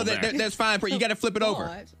Bible. No, that's fine print. You got to flip it over.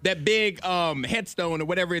 What? That big headstone or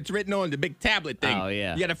whatever it's written on, the big tablet thing. Oh,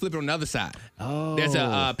 yeah. You got to flip it on the other side. Oh. There's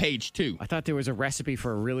a page 2. I thought there was a recipe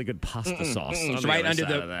for a really good pasta sauce. It's right under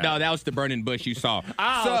the. No, that was the burning bush you saw.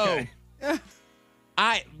 Oh, okay.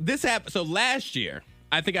 This happened. So last year,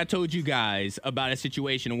 I think I told you guys about a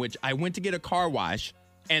situation in which I went to get a car wash,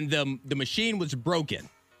 and the machine was broken.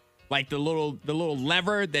 Like the little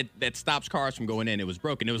lever that stops cars from going in, it was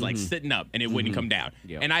broken. It was like sitting up, and it wouldn't come down.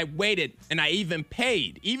 Yep. And I waited, and I even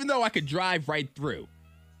paid, even though I could drive right through.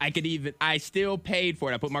 I still paid for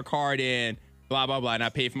it. I put my card in, blah blah blah, and I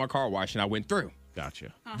paid for my car wash, and I went through.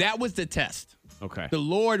 Gotcha. That was the test. Okay. The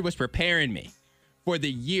Lord was preparing me for the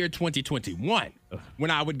year 2021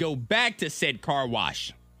 when I would go back to said car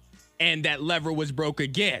wash, and that lever was broke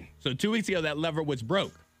again. So 2 weeks ago, that lever was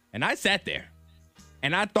broke, and I sat there.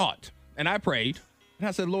 And I thought, and I prayed, and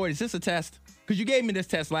I said, "Lord, is this a test? Because you gave me this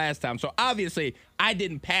test last time, so obviously I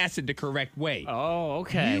didn't pass it the correct way. Oh,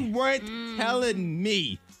 okay. You weren't telling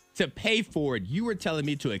me to pay for it. You were telling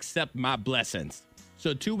me to accept my blessings."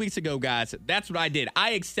 So 2 weeks ago, guys, that's what I did.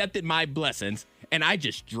 I accepted my blessings, and I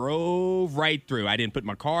just drove right through. I didn't put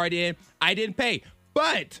my card in. I didn't pay.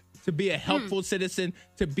 But to be a helpful citizen,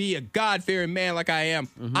 to be a God-fearing man like I am,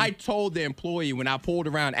 I told the employee when I pulled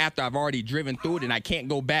around after I've already driven through it and I can't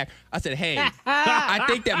go back, I said, "Hey, I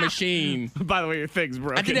think that machine, By the way, your thing's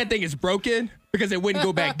broken. I think that thing is broken because it wouldn't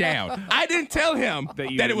go back down." I didn't tell him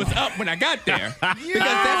that it was up when I got there because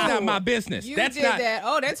that's not my business. You That's did not that.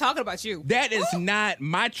 Oh, they're talking about you. That is not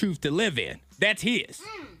my truth to live in. That's his.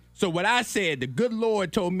 So what I said, the good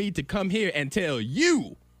Lord told me to come here and tell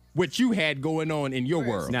you what you had going on in your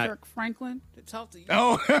world. Now- Kirk Franklin to talk to you.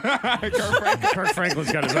 Oh, Kirk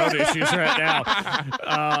Franklin's got his own issues right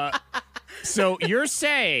now. So you're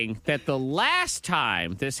saying that the last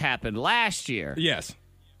time this happened last year, yes.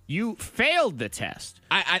 you failed the test.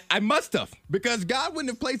 I must have, because God wouldn't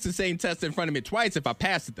have placed the same test in front of me twice if I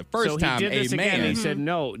passed it the first So he time. did this Amen. again. He said,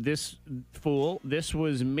 "No, this fool. This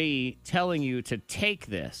was me telling you to take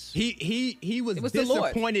this." He was was the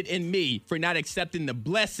Lord. disappointed in me for not accepting the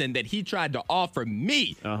blessing that he tried to offer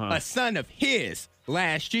me, a son of his,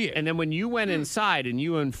 last year. And then when you went inside and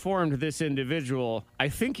you informed this individual, I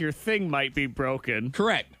think your thing might be broken.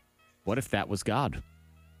 Correct. What if that was God?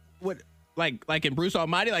 What, like in Bruce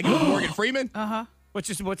Almighty, like it was Morgan Freeman? Uh-huh. What's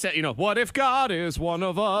that? What if God is one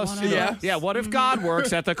of us? Yeah. What if God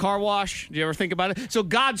works at the car wash? Do you ever think about it? So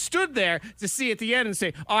God stood there to see at the end and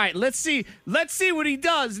say, all right, let's see what he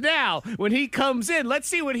does now when he comes in. Let's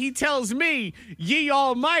see what he tells me, ye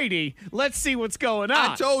almighty. Let's see what's going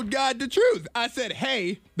on. I told God the truth. I said,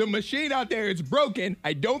 hey, the machine out there is broken.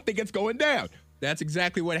 I don't think it's going down. That's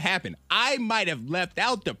exactly what happened. I might have left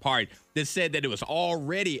out the part that said that it was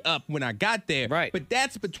already up when I got there. Right. But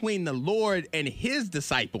that's between the Lord and his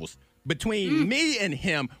disciples. Between me and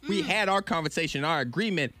him, we had our conversation, our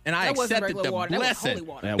agreement, and I That wasn't accepted regular the water. That was blessing holy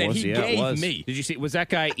water. that he gave me. Did you see? Was that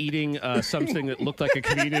guy eating something that looked like a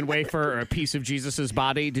communion wafer or a piece of Jesus's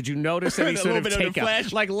body? Did you notice any A sort of little bit of the takeout,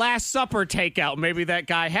 flesh. like Last Supper takeout? Maybe that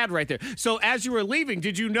guy had right there. So as you were leaving,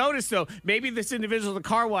 did you notice though? Maybe this individual at the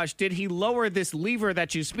car wash, did he lower this lever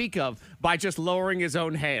that you speak of by just lowering his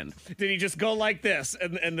own hand? Did he just go like this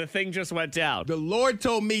and the thing just went down? The Lord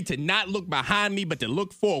told me to not look behind me, but to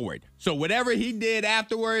look forward. So whatever he did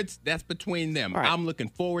afterwards, that's between them. All right. I'm looking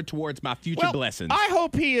forward towards my future blessings. I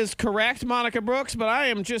hope he is correct, Monica Brooks, but I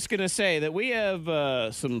am just going to say that we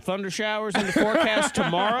have some thunder showers in the forecast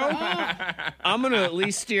tomorrow. I'm going to at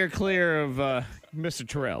least steer clear of Mr.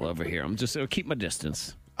 Terrell over here. I'm just going to keep my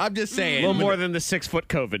distance. I'm just saying. A little more than the 6-foot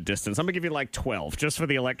COVID distance. I'm going to give you like 12 just for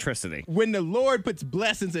the electricity. When the Lord puts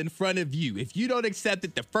blessings in front of you, if you don't accept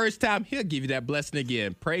it the first time, he'll give you that blessing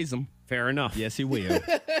again. Praise him. Fair enough. Yes, he will.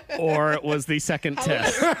 Or it was the second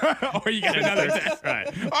test. Or you got another test. Right.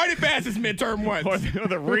 Already passed his midterm once. Or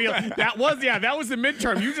the real. That was the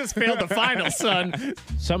midterm. You just failed the final, son.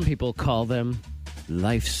 Some people call them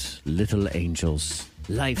life's little angels,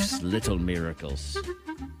 life's little miracles.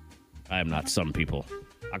 I am not some people.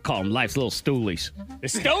 I call them life's little stoolies. They're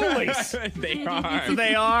stoolies. They are.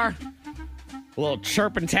 They are. Little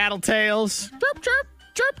chirping tattletales. Chirp, chirp,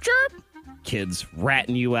 chirp, chirp. Kids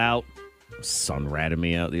ratting you out. Son ratted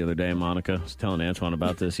me out the other day, Monica. I was telling Antoine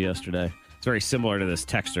about this yesterday. It's very similar to this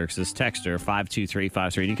texter, because this texter,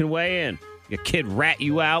 52353, and you can weigh in. A kid rat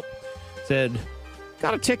you out. Said,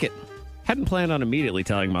 got a ticket. Hadn't planned on immediately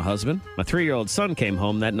telling my husband. My 3-year-old son came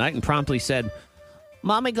home that night and promptly said,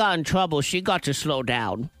 Mommy got in trouble. She got to slow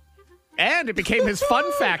down. And it became his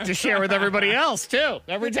fun fact to share with everybody else, too.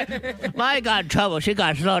 Every time. Mommy got in trouble. She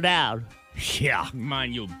got to slow down. Yeah.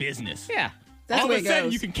 Mind your business. Yeah. That's All the of way a it sudden,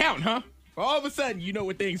 goes. you can count, huh? All of a sudden, you know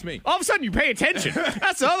what things mean. All of a sudden, you pay attention.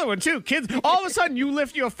 That's the other one, too. Kids, all of a sudden, you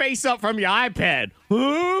lift your face up from your iPad.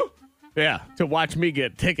 Huh? Yeah, to watch me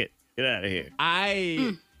get a ticket. Get out of here.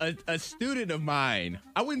 A student of mine,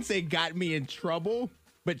 I wouldn't say got me in trouble,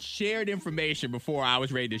 but shared information before I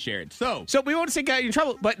was ready to share it. So we won't say got you in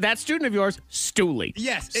trouble, but that student of yours, Stoolie.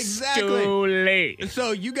 yes, exactly. Stoolie.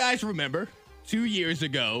 So you guys remember 2 years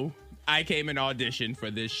ago, I came and auditioned for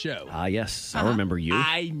this show. Yes, I remember you.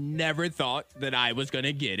 I never thought that I was going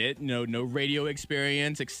to get it. No radio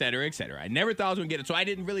experience, et cetera, et cetera. I never thought I was going to get it. So I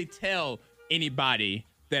didn't really tell anybody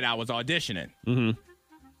that I was auditioning. Mm-hmm.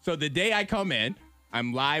 So the day I come in,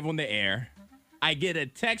 I'm live on the air. I get a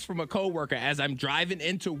text from a coworker as I'm driving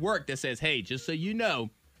into work that says, hey, just so you know,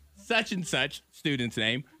 such and such, student's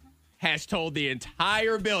name, has told the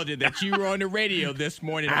entire building that you were on the radio this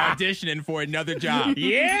morning auditioning for another job.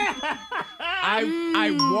 Yeah.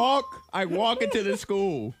 I walk into the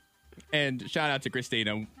school, and shout out to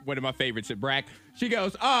Christina, one of my favorites at BRAC. She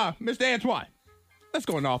goes, Mr. Antoine, let's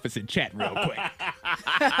go in the office and chat real quick.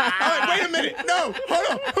 I'm like, wait a minute. No,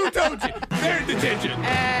 hold on. Who told you? They're in detention.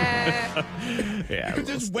 Yeah.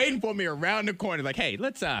 Just waiting for me around the corner. Like, hey,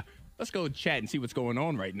 let's go chat and see what's going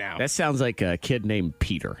on right now. That sounds like a kid named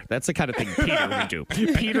Peter. That's the kind of thing Peter would do.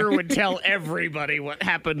 Peter would tell everybody what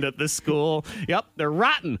happened at the school. Yep, they're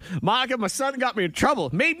rotten. Monica, my son got me in trouble.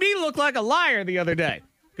 Made me look like a liar the other day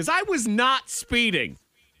because I was not speeding,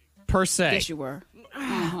 per se. Yes, you were.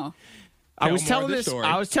 Uh-huh. I was Tell more telling of the story.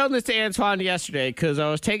 I was telling this to Antoine yesterday because I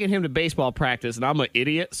was taking him to baseball practice, and I'm an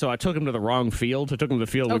idiot, so I took him to the wrong field. I took him to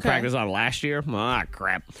the field we Okay. practiced on last year.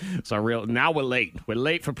 Crap. So now we're late. We're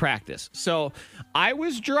late for practice. So I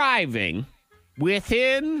was driving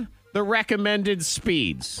within the recommended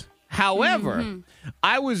speeds. However,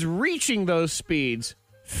 I was reaching those speeds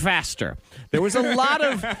faster. There was a lot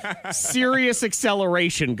of serious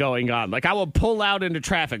acceleration going on. Like I would pull out into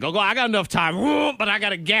traffic. I'll go, I got enough time, but I got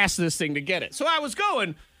to gas this thing to get it. So I was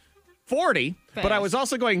going 40, but I was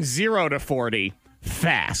also going 0 to 40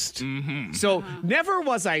 fast. So never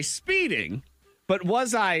was I speeding, but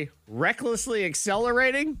was I recklessly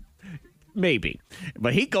accelerating? maybe.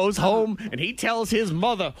 But he goes home and he tells his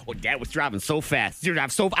mother, "Oh, Dad was driving so fast. I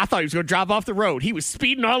thought he was going to drive off the road. He was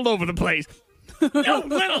speeding all over the place." You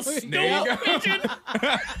little stupid pigeon.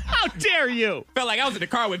 How dare you? Felt like I was in the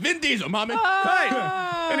car with Vin Diesel, mommy.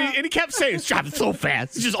 Right. And he kept saying, "He's driving so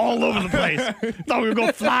fast. It's just all over the place. Thought we were going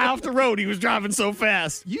to fly off the road. He was driving so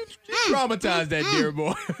fast." You traumatized that dear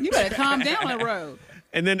boy. You better calm down on the road.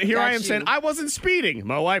 And then here I am you. saying, "I wasn't speeding."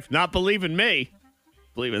 My wife not believing me.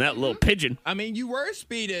 Believing that little pigeon. I mean, you were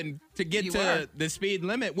speeding to get to the speed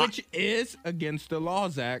limit, which is against the law,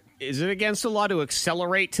 Zach. Is it against the law to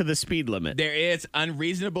accelerate to the speed limit? There is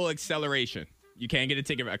unreasonable acceleration. You can't get a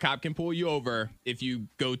ticket. A cop can pull you over if you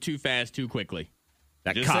go too fast, too quickly.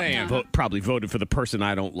 That Just cop saying. probably voted for the person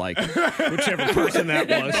I don't like. Whichever person that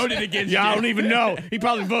was. Voted against Yeah, you. I don't even know. He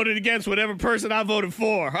probably voted against whatever person I voted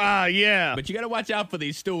for. Ah, yeah. But you got to watch out for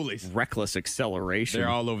these stoolies. Reckless acceleration. They're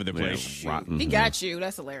all over the place. Rotten. He got you.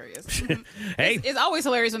 That's hilarious. Hey. It's always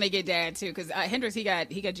hilarious when they get dad too, because Hendrix he got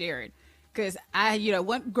Jared. Because I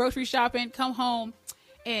went grocery shopping, come home,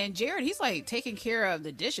 and Jared he's like taking care of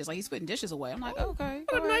the dishes, like he's putting dishes away. I'm like, okay,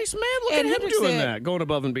 What a all right. nice man. Look And at him Hendrix doing said- that. Going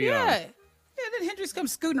above and beyond. Yeah. And then Hendrix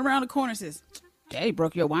comes scooting around the corner and says, "Daddy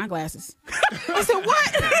broke your wine glasses." I said,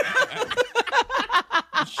 "What?"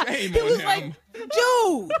 Shame He on was him. like,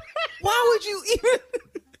 "Dude, why would you even?"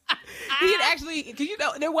 He had actually, because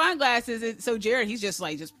they're wine glasses. And so Jared, he's just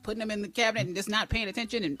putting them in the cabinet and just not paying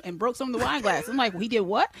attention and broke some of the wine glasses. I'm like, well, he did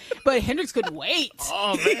what? But Hendrix couldn't wait.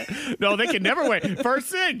 Oh, man. No, they can never wait. First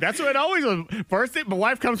thing. That's what it always was. First thing, my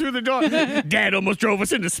wife comes through the door. "Dad almost drove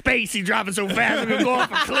us into space. He's driving so fast, we're going to go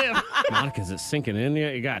off a cliff." Monica, is it sinking in you?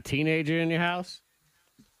 You got a teenager in your house?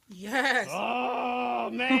 Yes. Oh,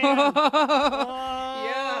 man.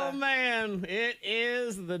 Yeah. Man. It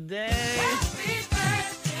is the day.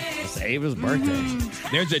 It's Ava's birthday.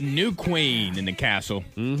 There's a new queen in the castle.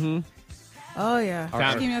 Oh, yeah.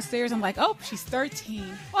 right. She came upstairs. I'm like, oh, she's 13.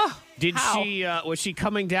 Oh, Did how? she, was she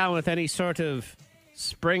coming down with any sort of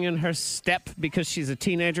spring in her step because she's a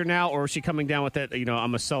teenager now? Or was she coming down with that,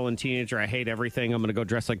 I'm a sullen teenager, I hate everything, I'm going to go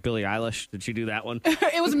dress like Billie Eilish? Did she do that one?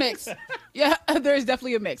 It was a mix. Yeah, there's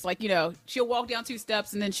definitely a mix. Like, she'll walk down 2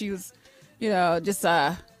 steps and then she was, just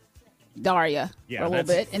Daria Yeah, for a little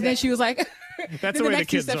that's- bit. And then she was like, That's then the way the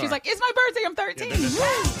next 2 kids steps, are. she's like, "It's my birthday, I'm 13.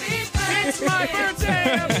 It's my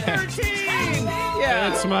birthday, I'm 13.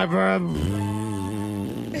 Yeah. It's my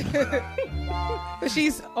birthday. But she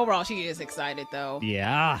is excited though.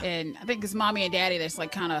 Yeah. And I think it's mommy and daddy that's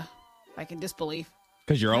like kind of like in disbelief.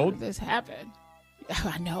 Because you're How old? did this happened?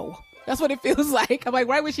 I know. That's what it feels like. I'm like,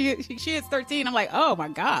 right when she hits 13, I'm like, oh my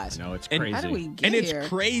gosh. No, it's And- crazy. How do we get And it's here?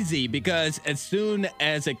 crazy because as soon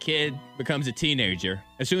as a kid becomes a teenager,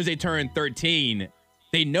 as soon as they turn 13,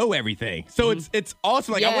 they know everything. So it's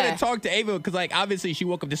awesome. Like, I want Yeah. to talk to Ava because, like, obviously she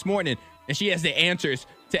woke up this morning and she has the answers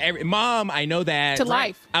to every. Mom, I know that. To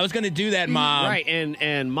life. I was going to do that, Mom. Right,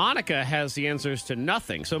 and Monica has the answers to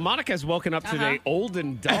nothing. So Monica's woken up today old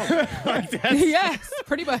and dumb. Like, that's- Yes,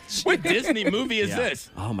 pretty much. What Disney movie is this?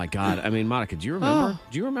 Oh my God! I mean, Monica, do you remember?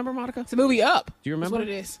 Do you remember Monica? It's a movie Up. Do you remember? That's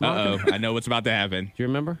what it is. Uh-oh. I know what's about to happen. Do you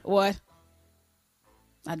remember? What?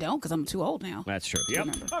 I don't, because I'm too old now. That's true. Yep.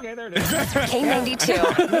 Remember. Okay, there it is.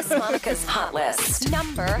 K92, Miss Monica's Hot List.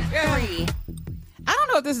 Number 3. I don't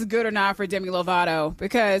know if this is good or not for Demi Lovato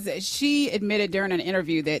because she admitted during an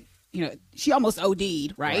interview that, she almost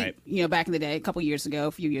OD'd, right? Back in the day,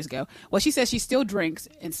 a few years ago. Well, she says she still drinks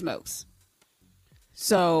and smokes.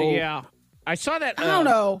 So, Yeah. I saw that. I don't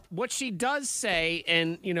know. What she does say,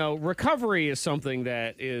 and, recovery is something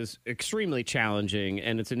that is extremely challenging,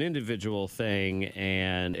 and it's an individual thing,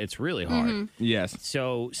 and it's really hard. Yes.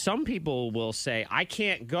 So some people will say, I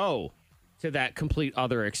can't go to that complete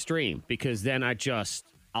other extreme because then I'll just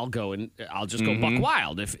go buck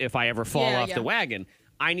wild if I ever fall off the wagon.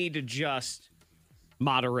 I need to just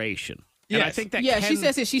moderation. And I Yes. think that she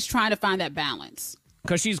says that she's trying to find that balance.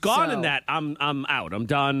 because she's gone So- in that I'm out, I'm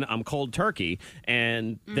done, I'm cold turkey,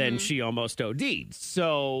 and then she almost OD'd.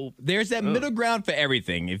 So There's that middle ground for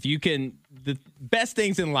everything. If you can, the best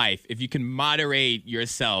things in life, if you can moderate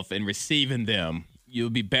yourself and receiving them, you'll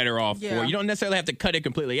be better off Yeah. for. You don't necessarily have to cut it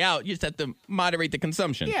completely out. You just have to moderate the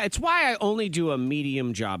consumption. yeah, it's why I only do a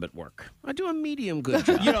medium job at work. I do a medium good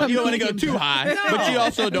job. You don't want to go too high, but you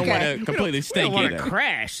also don't want to completely I stink don't want to either.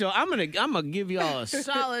 crash, so I'm gonna give y'all a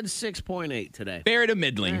solid 6.8 today. Fair to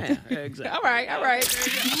middling. Yeah, exactly. All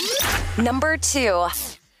right. Number 2.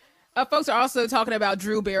 Folks are also talking about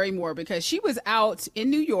Drew Barrymore because she was out in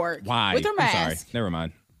New York Why? with her I'm mask. sorry. Never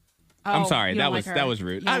mind. Oh, I'm sorry. you that don't was like her? that was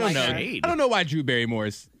rude. You I don't don't like know. her? I don't know why Drew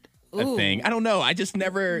Barrymore's a thing. I don't know. I just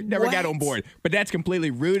never got on board. But that's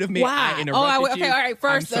completely rude of me. Wow. I interrupted okay, you. all right.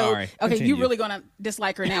 First, I'm sorry. okay, Continue. you're really going to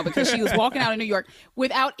dislike her now because she was walking out of New York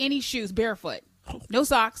without any shoes, barefoot. No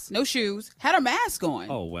socks, no shoes, had her mask on.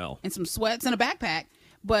 Oh, well. And some sweats and a backpack,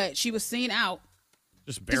 but she was seen out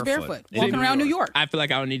Just barefoot walking around New York. I feel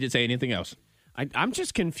like I don't need to say anything else. I'm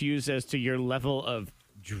just confused as to your level of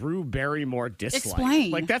Drew Barrymore dislike.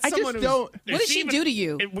 Explain. Like that's I someone just who's- don't- is What did she do to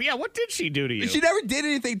you? Yeah, what did she do to you? She never did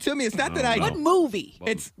anything to me. It's not that I. What movie?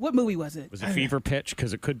 It's What movie was it? Was it Fever Pitch?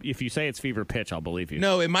 Because it could. If you say it's Fever Pitch, I'll believe you.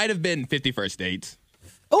 no. It might have been 50 First Dates.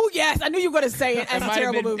 Oh, yes. I knew you were going to say it. That's a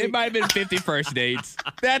terrible movie. It might have been 50 First Dates.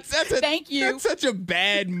 That's a, Thank you. That's such a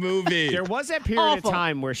bad movie. There was that period Awful. of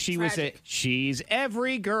time where she was Tragic. she's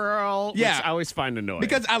every girl. Yeah. Which I always find annoying.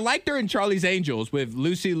 Because I liked her in Charlie's Angels with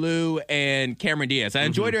Lucy Liu and Cameron Diaz. I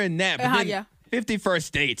enjoyed her in that. But then yeah. 50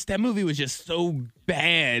 First Dates. That movie was just so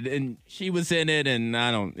bad. And she was in it. And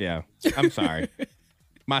I'm sorry.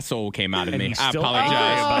 My soul came out of me. he's I still apologize.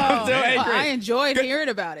 angry about I'm still Well, angry. I enjoyed hearing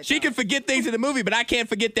about it. She can forget things in the movie, but I can't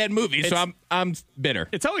forget that movie. So I'm bitter.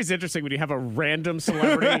 it's always interesting when you have a random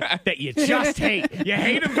celebrity that you just hate. You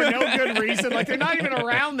hate them for no good reason. Like they're not even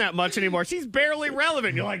around that much anymore. She's barely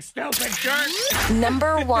relevant. You're like, stupid jerk.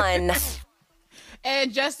 Number 1.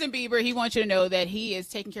 And Justin Bieber, he wants you to know that he is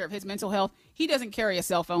taking care of his mental health. He doesn't carry a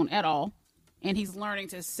cell phone at all, and he's learning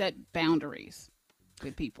to set boundaries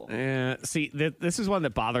with people. See, this is one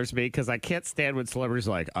that bothers me because I can't stand when celebrities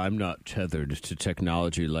are like, I'm not tethered to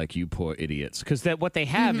technology like you poor idiots. Because what they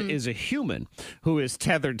have is a human who is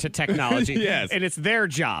tethered to technology. Yes. And it's their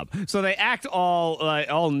job. So they act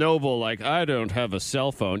all noble, like, I don't have a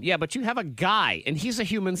cell phone. Yeah, but you have a guy, and he's a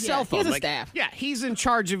human cell phone. he has a Like, staff. Yeah, he's in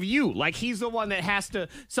charge of you. Like, he's the one that has to,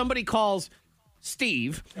 somebody calls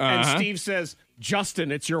Steve, and Steve says,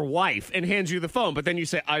 Justin, it's your wife, and hands you the phone. But then you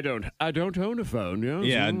say, I don't own a phone.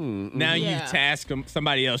 Yeah. Now you Yeah. task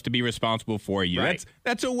somebody else to be responsible for you. Right.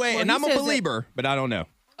 That's a way. Well, and he I'm a says that- believer, but I don't know.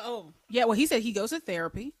 Oh, yeah. Well, he said he goes to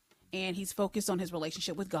therapy, and he's focused on his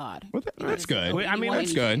relationship with God. Well, that's good. I mean,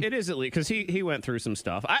 that's good. It is at least because he went through some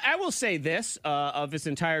stuff. I will say this of his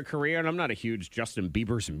entire career, and I'm not a huge Justin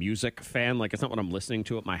Bieber's music fan. Like, it's not what I'm listening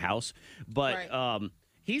to at my house. But Right.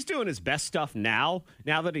 he's doing his best stuff now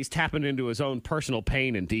that he's tapping into his own personal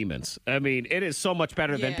pain and demons. I mean, it is so much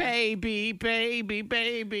better than Yeah. Baby, Baby,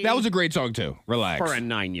 Baby. That was a great song, too. Relax. for a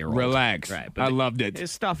 9-year-old. Relax. Right. I loved it.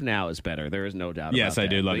 His stuff now is better. There is no doubt Yes, about I that.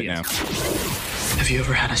 do love But it yes. now. Have you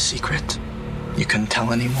ever had a secret you couldn't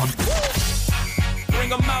tell anyone?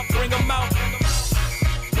 Bring 'em out, bring 'em out.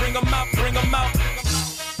 Bring 'em out, bring 'em out.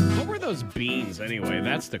 What were those beans anyway?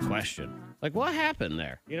 That's the question. Like, what happened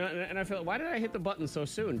there? You know, and I feel, why did I hit the button so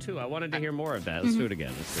soon, too? I wanted to hear more of that. Let's do it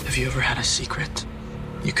again. Have you ever had a secret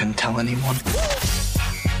you couldn't tell anyone?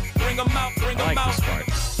 Bring 'em out, bring I 'em like out. this part.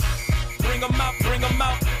 Bring 'em out, bring 'em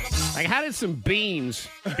out. Like, how did some beans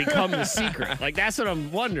become the secret? Like, that's what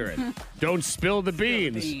I'm wondering. Don't spill the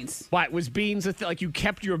beans. beans. What, was beans like you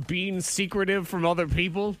kept your beans secretive from other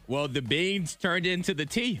people? Well, the beans turned into the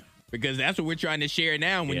tea because that's what we're trying to share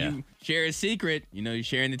now. When Yeah. you share a secret, you're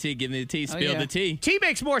sharing the tea, giving the tea, spill yeah. the tea. Tea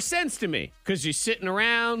makes more sense to me because you're sitting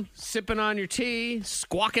around, sipping on your tea,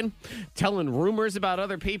 squawking, telling rumors about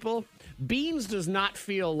other people. Beans does not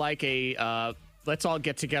feel like a let's all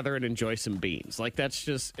get together and enjoy some beans. Like that's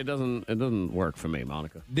just it doesn't work for me,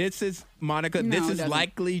 Monica. This is Monica. No, this it is doesn't.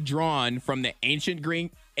 likely drawn from the ancient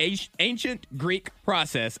Greek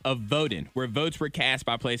process of voting, where votes were cast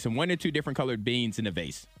by placing 1 or 2 different colored beans in a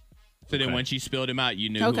vase. So then, Okay. once you spilled them out, you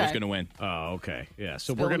knew who was Okay. going to win. Oh, okay. Yeah.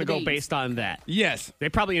 So Spill we're gonna the go beans. based on that. Yes. They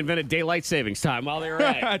probably invented daylight savings time while they were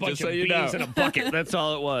at it. A bunch Just so of you beans know. in a bucket. That's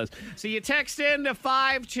all it was. So you text in to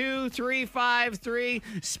 52353.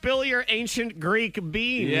 Spill your ancient Greek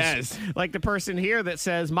beans. Yes. Like the person here that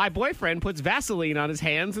says, my boyfriend puts Vaseline on his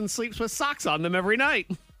hands and sleeps with socks on them every night.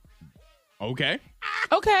 Okay.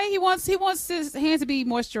 Okay, he wants his hands to be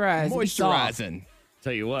moisturized. to be soft. Moisturizing.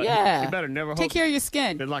 Tell you what. Yeah. You better never Take care of your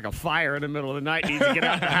skin. There's like a fire in the middle of the night. Needs to get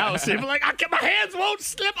out of the house. And be like, my hands won't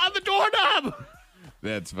slip on the doorknob.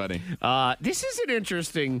 That's funny. This is an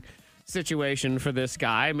interesting situation for this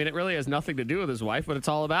guy. I mean, it really has nothing to do with his wife, but it's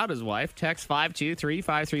all about his wife. Text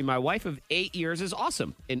 52353. My wife of 8 years is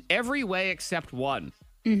awesome in every way except one.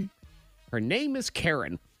 Her name is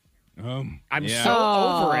Karen. I'm yeah. so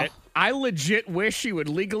Oh. over it. I legit wish she would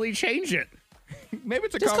legally change it. Maybe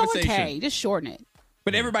it's a Just go with conversation. K. Just shorten it.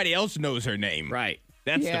 But everybody else knows her name. Right.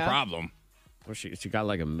 That's Yeah. the problem. Well, she got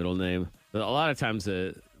like a middle name. But a lot of times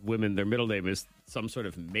women, their middle name is some sort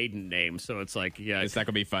of maiden name. So it's like, yeah. It's not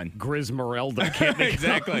going to be fun. Grismerelda can't become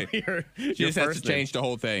Exactly. your She just has to first name. change the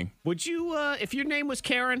whole thing. Would you, if your name was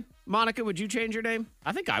Karen, Monica, would you change your name?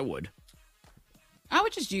 I think I would. I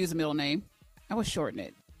would just use a middle name. I would shorten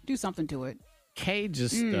it. Do something to it. K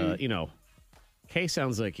just, K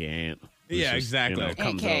sounds like your aunt. Yeah, Just, exactly. Aunt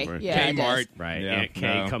comes K. over. Yeah, it Kmart. does. Right. Yeah, Aunt K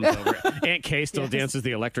no. comes over. Aunt K still Yes. dances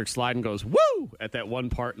the electric slide and goes, woo, at that one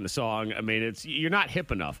part in the song. I mean, you're not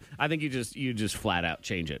hip enough. I think you just flat out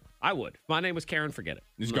change it. I would. If my name was Karen, forget it.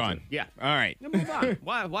 It's I'm not gone. doing it. Yeah. All right. Move on.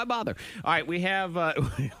 Why bother? All right, we have,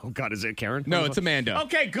 oh God, is it Karen? No, it's Amanda.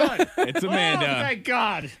 Okay, good. It's Amanda. Oh, thank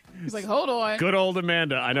God. He's like, hold on. Good old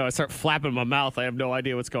Amanda. I know. I start flapping my mouth. I have no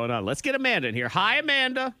idea what's going on. Let's get Amanda in here. Hi,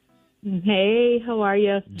 Amanda. Hey, how are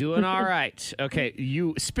you? Doing all right. Okay,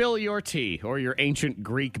 you spill your tea or your ancient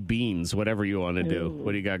Greek beans, whatever you want to do.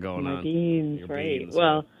 What do you got going My on? beans, Your right? beans.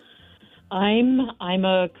 Well, I'm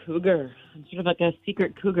a cougar. I'm sort of like a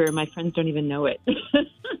secret cougar. My friends don't even know it.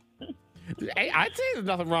 Hey, I'd say there's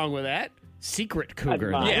nothing wrong with that. Secret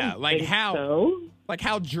cougar. I Yeah, don't like think how so. like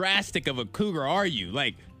how drastic of a cougar are you?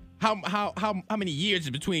 Like how many years is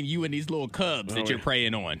between you and these little cubs that you're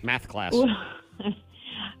preying on? Math class. Well,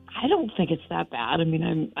 I don't think it's that bad. I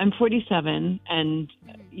mean, I'm 47, and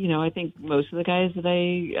I think most of the guys that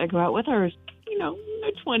I go out with are in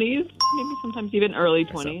their 20s, maybe sometimes even early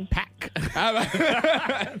 20s. Pack.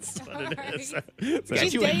 That's what it is.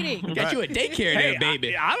 She's dating. Got you a daycare there,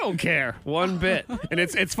 baby. I don't care one bit. And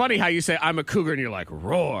it's funny how you say I'm a cougar and you're like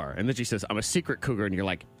roar, and then she says I'm a secret cougar and you're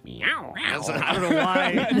like meow. I don't know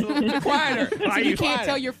why. It's a little quieter. So you can't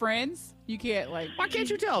tell your friends? You can't, Why can't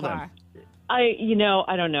you tell them? Why? I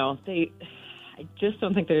don't know. I just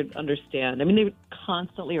don't think they'd understand. I mean, they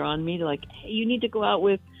constantly are on me to like, hey, you need to go out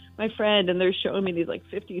with my friend, and they're showing me these like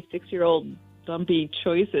 56-year-old dumpy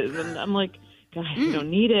choices, and I'm like, guys, you don't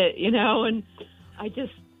need it, and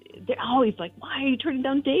they're always like, why are you turning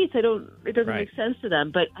down dates? It doesn't Right. make sense to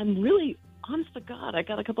them. But I'm really, honest to God, I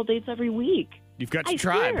got a couple dates every week. You've got your I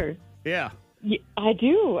tribe. swear. Yeah. Yeah, I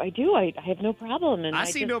do. I have no problem. And I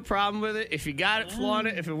see no problem with it. If you got it, flaunt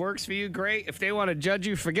it. If it works for you, great. If they want to judge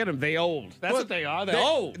you, forget them. They old. That's what they are. They're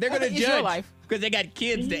old. They're going to It's your judge life. because they got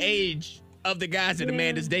kids the age of the guys that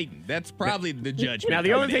Amanda's dating. That's probably the judgment. Now,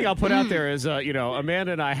 the only thing I'll put out there is,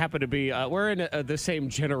 Amanda and I happen to be, we're in the same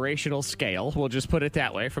generational scale. We'll just put it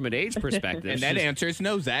that way from an age perspective. And that She's- answer is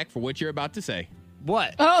no, Zach, for what you're about to say.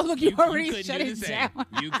 What? Oh, look, you already couldn't shut do it the same. down.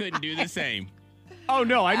 You couldn't do the same. Oh,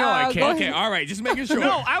 no, I know I go can't. Okay, all right, just making sure.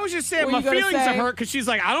 No, I was just saying What my you gonna feelings are say? hurt because she's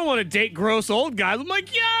like, I don't want to date gross old guys. I'm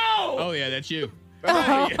like, yo! Oh, yeah, that's you.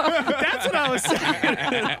 That's what I was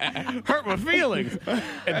saying. Hurt my feelings.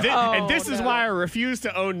 And this is why I refuse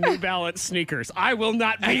to own New Balance sneakers. I will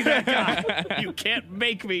not be that guy. You can't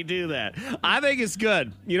make me do that. I think it's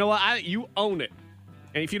good. You know what? You own it.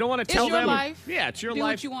 And if you don't want to It's tell your them, life. yeah, it's your Do what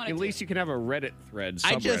life. you wanna At do. least you can have a Reddit thread,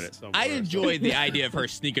 I subreddit somewhere. I enjoy the idea of her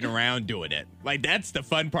sneaking around doing it. Like, that's the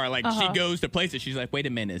fun part. Like, she goes to places. She's like, wait a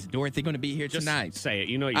minute, is Dorothy going to be here Just tonight? say it.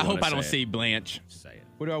 You know you I hope wanna I don't say see it. Blanche. Say it.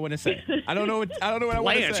 What do I want to say? I don't know what I want to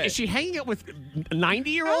Blanche, say. is she hanging out with I don't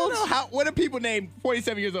 90-year-olds? know what are people named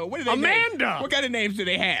 47 years old? What are they Amanda! named? What kind of names do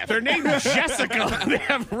they have? They're named Jessica. They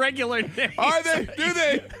have regular names. Are they? Do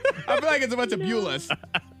they? I feel like it's a bunch of Beulahs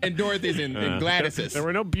and Dorothy's and Gladys's. There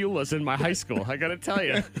were no Beulahs in my high school. I got to tell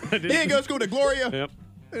you. He didn't go to school to Gloria. Yep.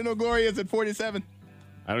 There no Gloria's at 47.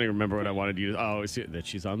 I don't even remember what I wanted you to. Oh, it's that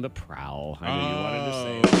she's on the prowl. I knew you wanted to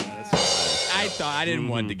say that. That's I thought I didn't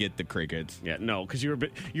want to get the crickets. yeah, no, because you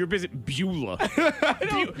were busy. Beulah.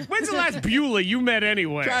 When's the last Beulah you met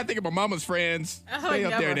anyway? Trying to think of my mama's friends. Oh, They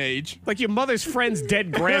up there never. in age. Like your mother's friends'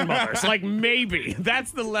 dead grandmothers. Like maybe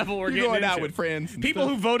that's the level we're You're getting going out into. with friends and People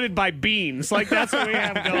stuff. who voted by beans. Like that's what we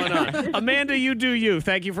have going on. Amanda, you do you.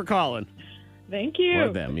 Thank you for calling. Thank you. Or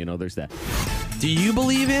them. There's that. Do you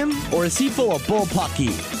believe him, or is he full of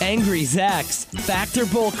bullpucky? Angry Zach's Fact or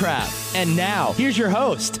Bullcrap. And now, here's your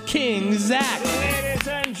host, King Zach. Ladies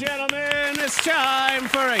and gentlemen, it's time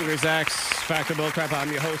for Angry Zach's Fact or Bullcrap.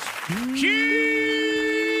 I'm your host,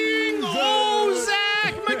 King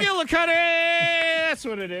Zach McGillicuddy. That's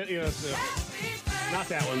what it is. It's, not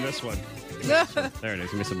that one, this one. There it is.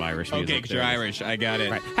 Give me some Irish music. Okay, because you're There it is. Irish. I got it.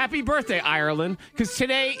 Right. Happy birthday, Ireland, because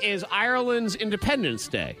today is Ireland's Independence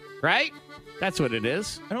Day, right? That's what it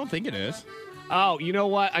is. I don't think it is. Oh, you know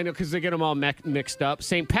what? I know because they get them all mixed up.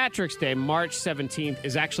 St. Patrick's Day, March 17th,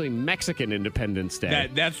 is actually Mexican Independence Day.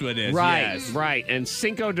 That's what it is. Right, yes. right. And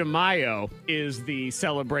Cinco de Mayo is the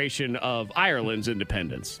celebration of Ireland's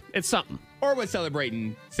independence. It's something. Or we're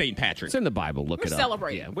celebrating St. Patrick. It's in the Bible. Look it up.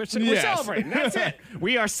 Celebrating. Yeah, we're Yes. celebrating. That's it.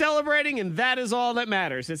 We are celebrating, and that is all that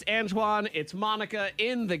matters. It's Antoine. It's Monica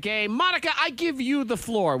in the game. Monica, I give you the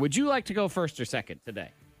floor. Would you like to go first or second today?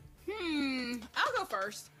 I'll go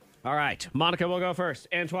first. All right. Monica will go first.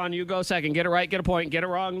 Antoine, you go second. Get it right, get a point. Get it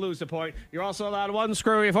wrong, lose a point. You're also allowed one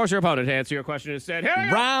screw. You force your opponent to answer your question instead. Here you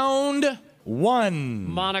go. Round 1.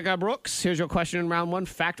 Monica Brooks, here's your question in round 1.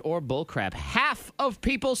 Fact or bullcrap? Half of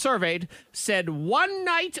people surveyed said one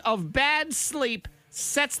night of bad sleep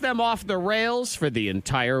sets them off the rails for the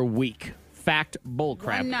entire week. Fact,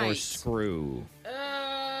 bullcrap, One or night. screw?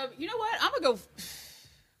 You know what? I'm gonna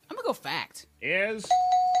go fact. Is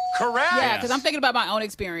Correct. Yeah, because I'm thinking about my own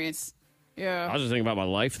experience. I Yeah. was just thinking about my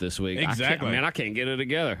life this week. Exactly. I can't get it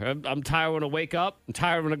together. I'm tired when I wake up. I'm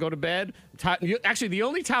tired when I go to bed. Actually, the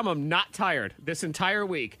only time I'm not tired this entire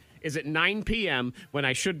week is at 9 p.m. when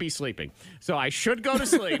I should be sleeping. So I should go to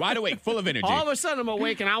sleep. Wide awake, full of energy. All of a sudden, I'm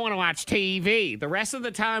awake and I want to watch TV. The rest of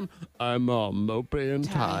the time, I'm mopey and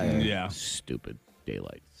tired. Yeah. Stupid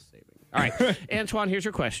daylight saving. All right, Antoine, here's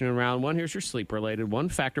your question in round 1. Here's your sleep-related one.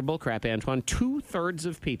 Fact or bullcrap, Antoine. 2/3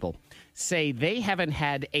 of people say they haven't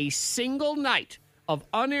had a single night of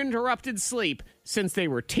uninterrupted sleep since they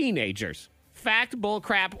were teenagers. Fact,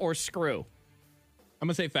 bullcrap, or screw? I'm going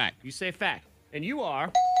to say fact. You say fact. And you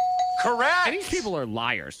are... Correct. And these people are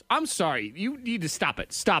liars. I'm sorry. You need to stop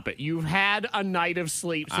it. Stop it. You've had a night of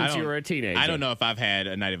sleep since you were a teenager. I don't know if I've had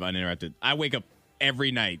a night of uninterrupted. I wake up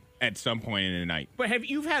every night at some point in the night. But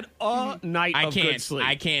you've had a night of good sleep?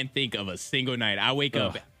 I can't think of a single night. I wake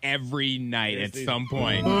up every night at some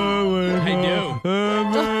point. I do.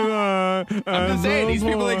 I'm just saying, these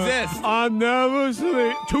people exist. I never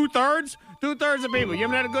sleep. 2/3? 2/3 of people. You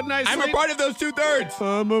haven't had a good night's I'm sleep? a part of those 2/3.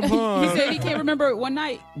 I'm a He part. said he can't remember one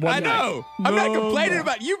night. I know. I'm not complaining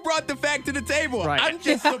about it. You brought the fact to the table. Right. I'm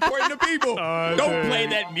just supporting the people. Don't play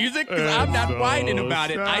that music because I'm not whining about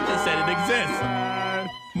it. I just said it exists.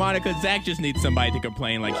 Monica, Zach just needs somebody to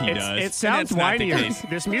complain like he does. It sounds and that's not the whinier. case.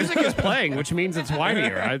 This music is playing, which means it's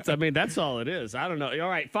whinier. I mean, that's all it is. I don't know. All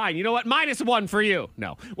right, fine. You know what? -1 for you.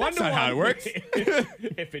 No. That's not how it works.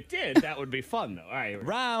 If it did, that would be fun, though. All right.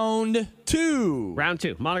 Round 2. Round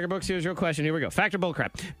 2. Monica Brooks, here's your question. Here we go. Fact or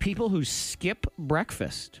bullcrap? People who skip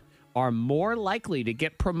breakfast are more likely to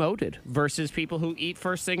get promoted versus people who eat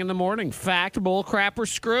first thing in the morning. Fact, bullcrap, or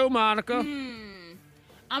screw, Monica?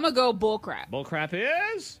 I'm gonna go bullcrap. Bullcrap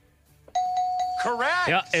is? Correct.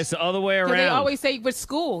 Yeah, it's the other way around. They always say with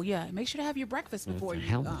school, make sure to have your breakfast before you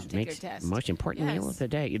take your makes test. most important Yes. meal of the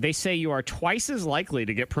day. They say you are twice as likely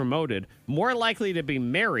to get promoted, more likely to be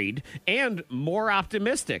married, and more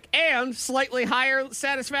optimistic, and slightly higher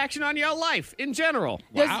satisfaction on your life in general.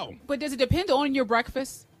 But does it depend on your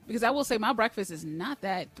breakfast? Because I will say my breakfast is not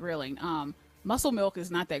that thrilling. Muscle milk is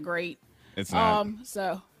not that great. It's not.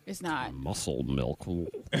 So it's not. Muscle milk.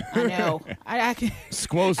 I know. I can.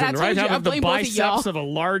 Squozen I told right you, out I of the blame both of biceps y'all. of a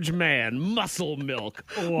large man. Muscle milk.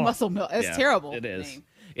 Ugh. Muscle milk. It's Yeah, terrible. It is. name.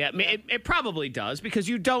 Yeah, I mean, it probably does because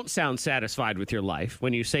you don't sound satisfied with your life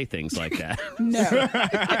when you say things like that. No.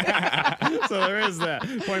 So there is that.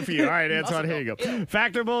 Point for you. All right, Antoine, here you go.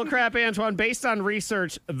 Fact or bullcrap, Antoine. Based on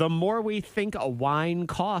research, the more we think a wine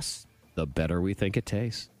costs, the better we think it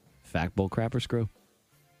tastes. Fact, bullcrap, or screw?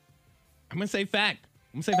 I'm going to say fact.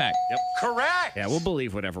 I'm going to say fact. Yep. Correct. Yeah, we'll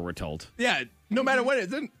believe whatever we're told. Yeah, no matter what, it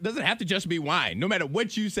doesn't have to just be wine. No matter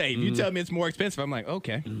what you say, if you tell me it's more expensive, I'm like,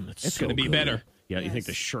 okay, it's so going to be good. better. Yeah, you think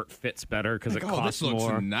the shirt fits better because it Oh, costs this looks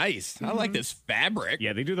more. nice. I like this fabric.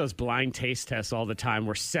 Yeah, they do those blind taste tests all the time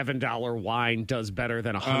where $7 wine does better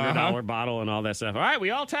than a $100 bottle and all that stuff. All right, we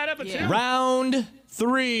all tied up at 2. Round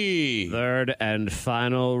 3. Third and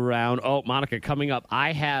final round. Oh, Monica, coming up,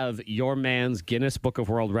 I have your man's Guinness Book of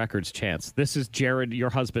World Records chance. This is Jared, your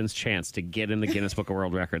husband's chance to get in the Guinness Book of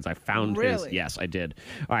World Records. I found his. Really? Yes, I did.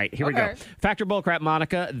 All right, here we go. Fact or bullcrap,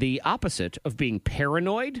 Monica. The opposite of being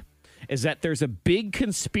paranoid is that there's a big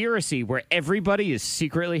conspiracy where everybody is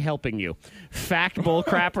secretly helping you. Fact,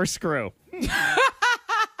 bullcrap, or screw?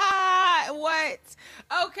 What?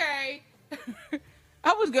 Okay.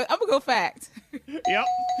 I'm gonna go fact. Yep.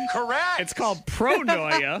 Correct. It's called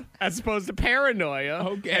pronoia as opposed to paranoia.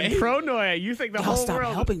 Okay. And pronoia, you think the Y'all whole stop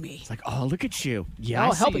world helping me. It's like, oh, look at you. Yeah,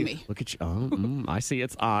 Y'all I see helping you. me. Look at you. Oh, I see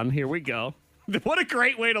it's on. Here we go. What a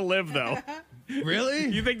great way to live, though. Really?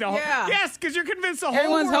 You think the whole Yeah. Yes, because you're convinced the whole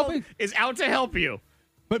Everyone's world helping. is out to help you.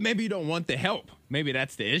 But maybe you don't want the help. Maybe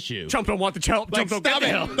that's the issue. Chump don't want the help. Like, Chump don't stop get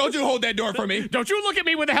the it. help. Don't you hold that door for me. Don't you look at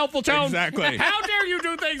me with a helpful tone. Exactly. How dare you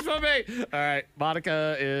do things for me? All right,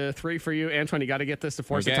 Monica, 3 for you. Antoine, you got to get this to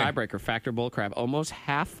force a tiebreaker. Fact or bullcrap. Almost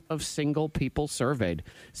half of single people surveyed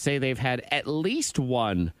say they've had at least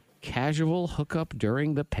one casual hookup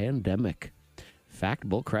during the pandemic. Fact,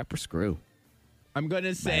 bullcrap, or screw? I'm going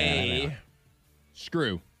to say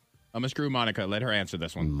screw. I'm going to screw Monica. Let her answer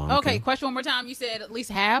this one. Monica. Okay, question one more time. You said at least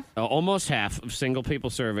half? Almost half of single people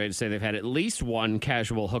surveyed say they've had at least one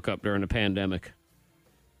casual hookup during the pandemic.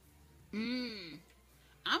 I'm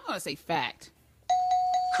going to say fact.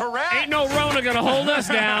 Correct. Ain't no Rona gonna hold us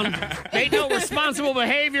down. Ain't no responsible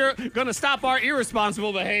behavior gonna stop our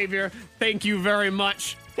irresponsible behavior. Thank you very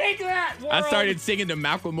much. Take that, world. I started singing the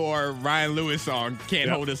Macklemore Ryan Lewis song, Can't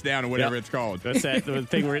Hold Us Down, or whatever it's called. That's that the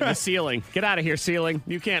thing we're in the ceiling. Get out of here, ceiling.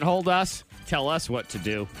 You can't hold us. Tell us what to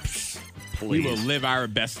do. We will live our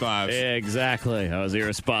best lives. Exactly. I was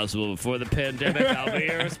irresponsible before the pandemic. I'll be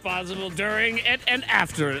irresponsible during it and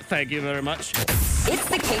after it. Thank you very much. It's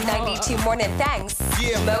the K92 Morning Thangs.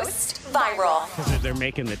 Most viral. Because they're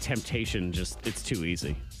making the temptation it's too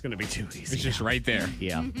easy. It's going to be too easy. It's just right there.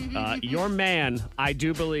 Yeah. Your man, I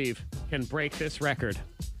do believe, can break this record.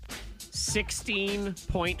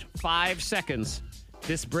 16.5 seconds.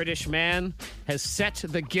 This British man has set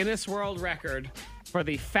the Guinness World Record for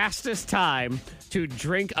the fastest time to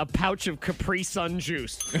drink a pouch of Capri Sun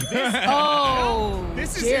juice.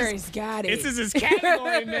 Jerry's got it. This is his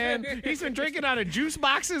category, man. He's been drinking out of juice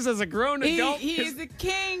boxes as a grown adult. He is the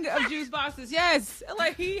king of juice boxes. Yes,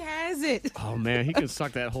 like he has it. Oh man, he can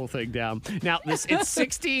suck that whole thing down. Now it's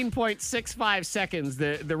 16.65 seconds.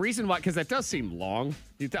 The reason why, because that does seem long.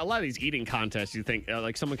 A lot of these eating contests, you think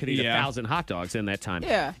like someone could eat 1,000 hot dogs in that time.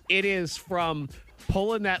 Yeah, it is from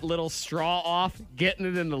pulling that little straw off, getting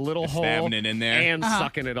it in the little hole, stabbing it in there, and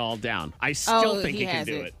sucking it all down. I still think he can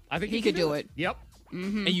do it. I think he could do it. Yep.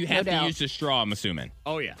 Mm-hmm. And you have to use the straw, I'm assuming.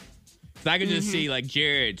 Oh, yeah. So I can just see, like,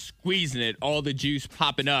 Jared squeezing it, all the juice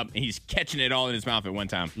popping up, and he's catching it all in his mouth at one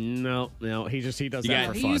time. No, he does that for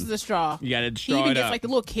fun. He uses the straw. You got to straw it up. He even gets, like, the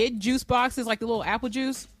little kid juice boxes, like the little apple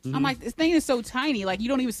juice. Mm-hmm. I'm like, this thing is so tiny, like, you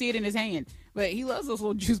don't even see it in his hand. But he loves those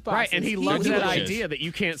little juice boxes. Right, and he loves that idea that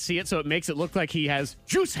you can't see it, so it makes it look like he has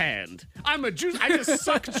juice hand. I just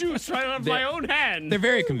suck juice right out of my own hand. They're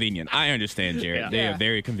very convenient. I understand, Jared. Yeah. They are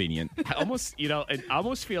very convenient. I almost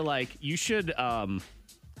feel like you should, and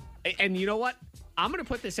you know what? I'm going to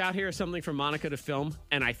put this out here as something for Monica to film,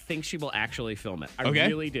 and I think she will actually film it. I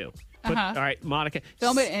really do. But, all right, Monica.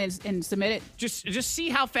 Film it and submit it. Just see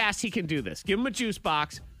how fast he can do this. Give him a juice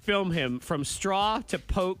box, film him from straw to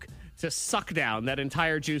poke to suck down that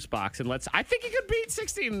entire juice box, and I think he could beat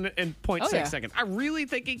 16.6 seconds. I really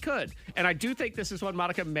think he could, and I do think this is what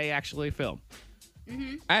Monica may actually film.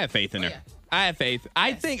 Mm-hmm. I have faith in her. Yeah. I have faith.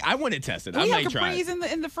 I think I want to test it. I might try it. We have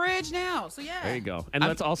Capri's in the fridge now, so yeah. There you go. And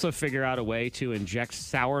let's also figure out a way to inject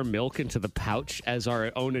sour milk into the pouch as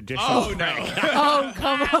our own additional. Oh no! Oh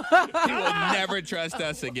come on! You will never trust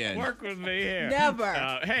us again. Work with me here. Never.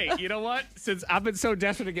 Hey, you know what? Since I've been so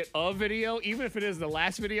desperate to get a video, even if it is the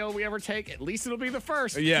last video we ever take, at least it'll be the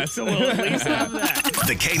first. Yes. So we'll at least have that.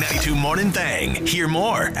 The K92 Morning Thang. Hear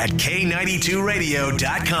more at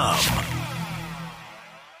K92Radio.com.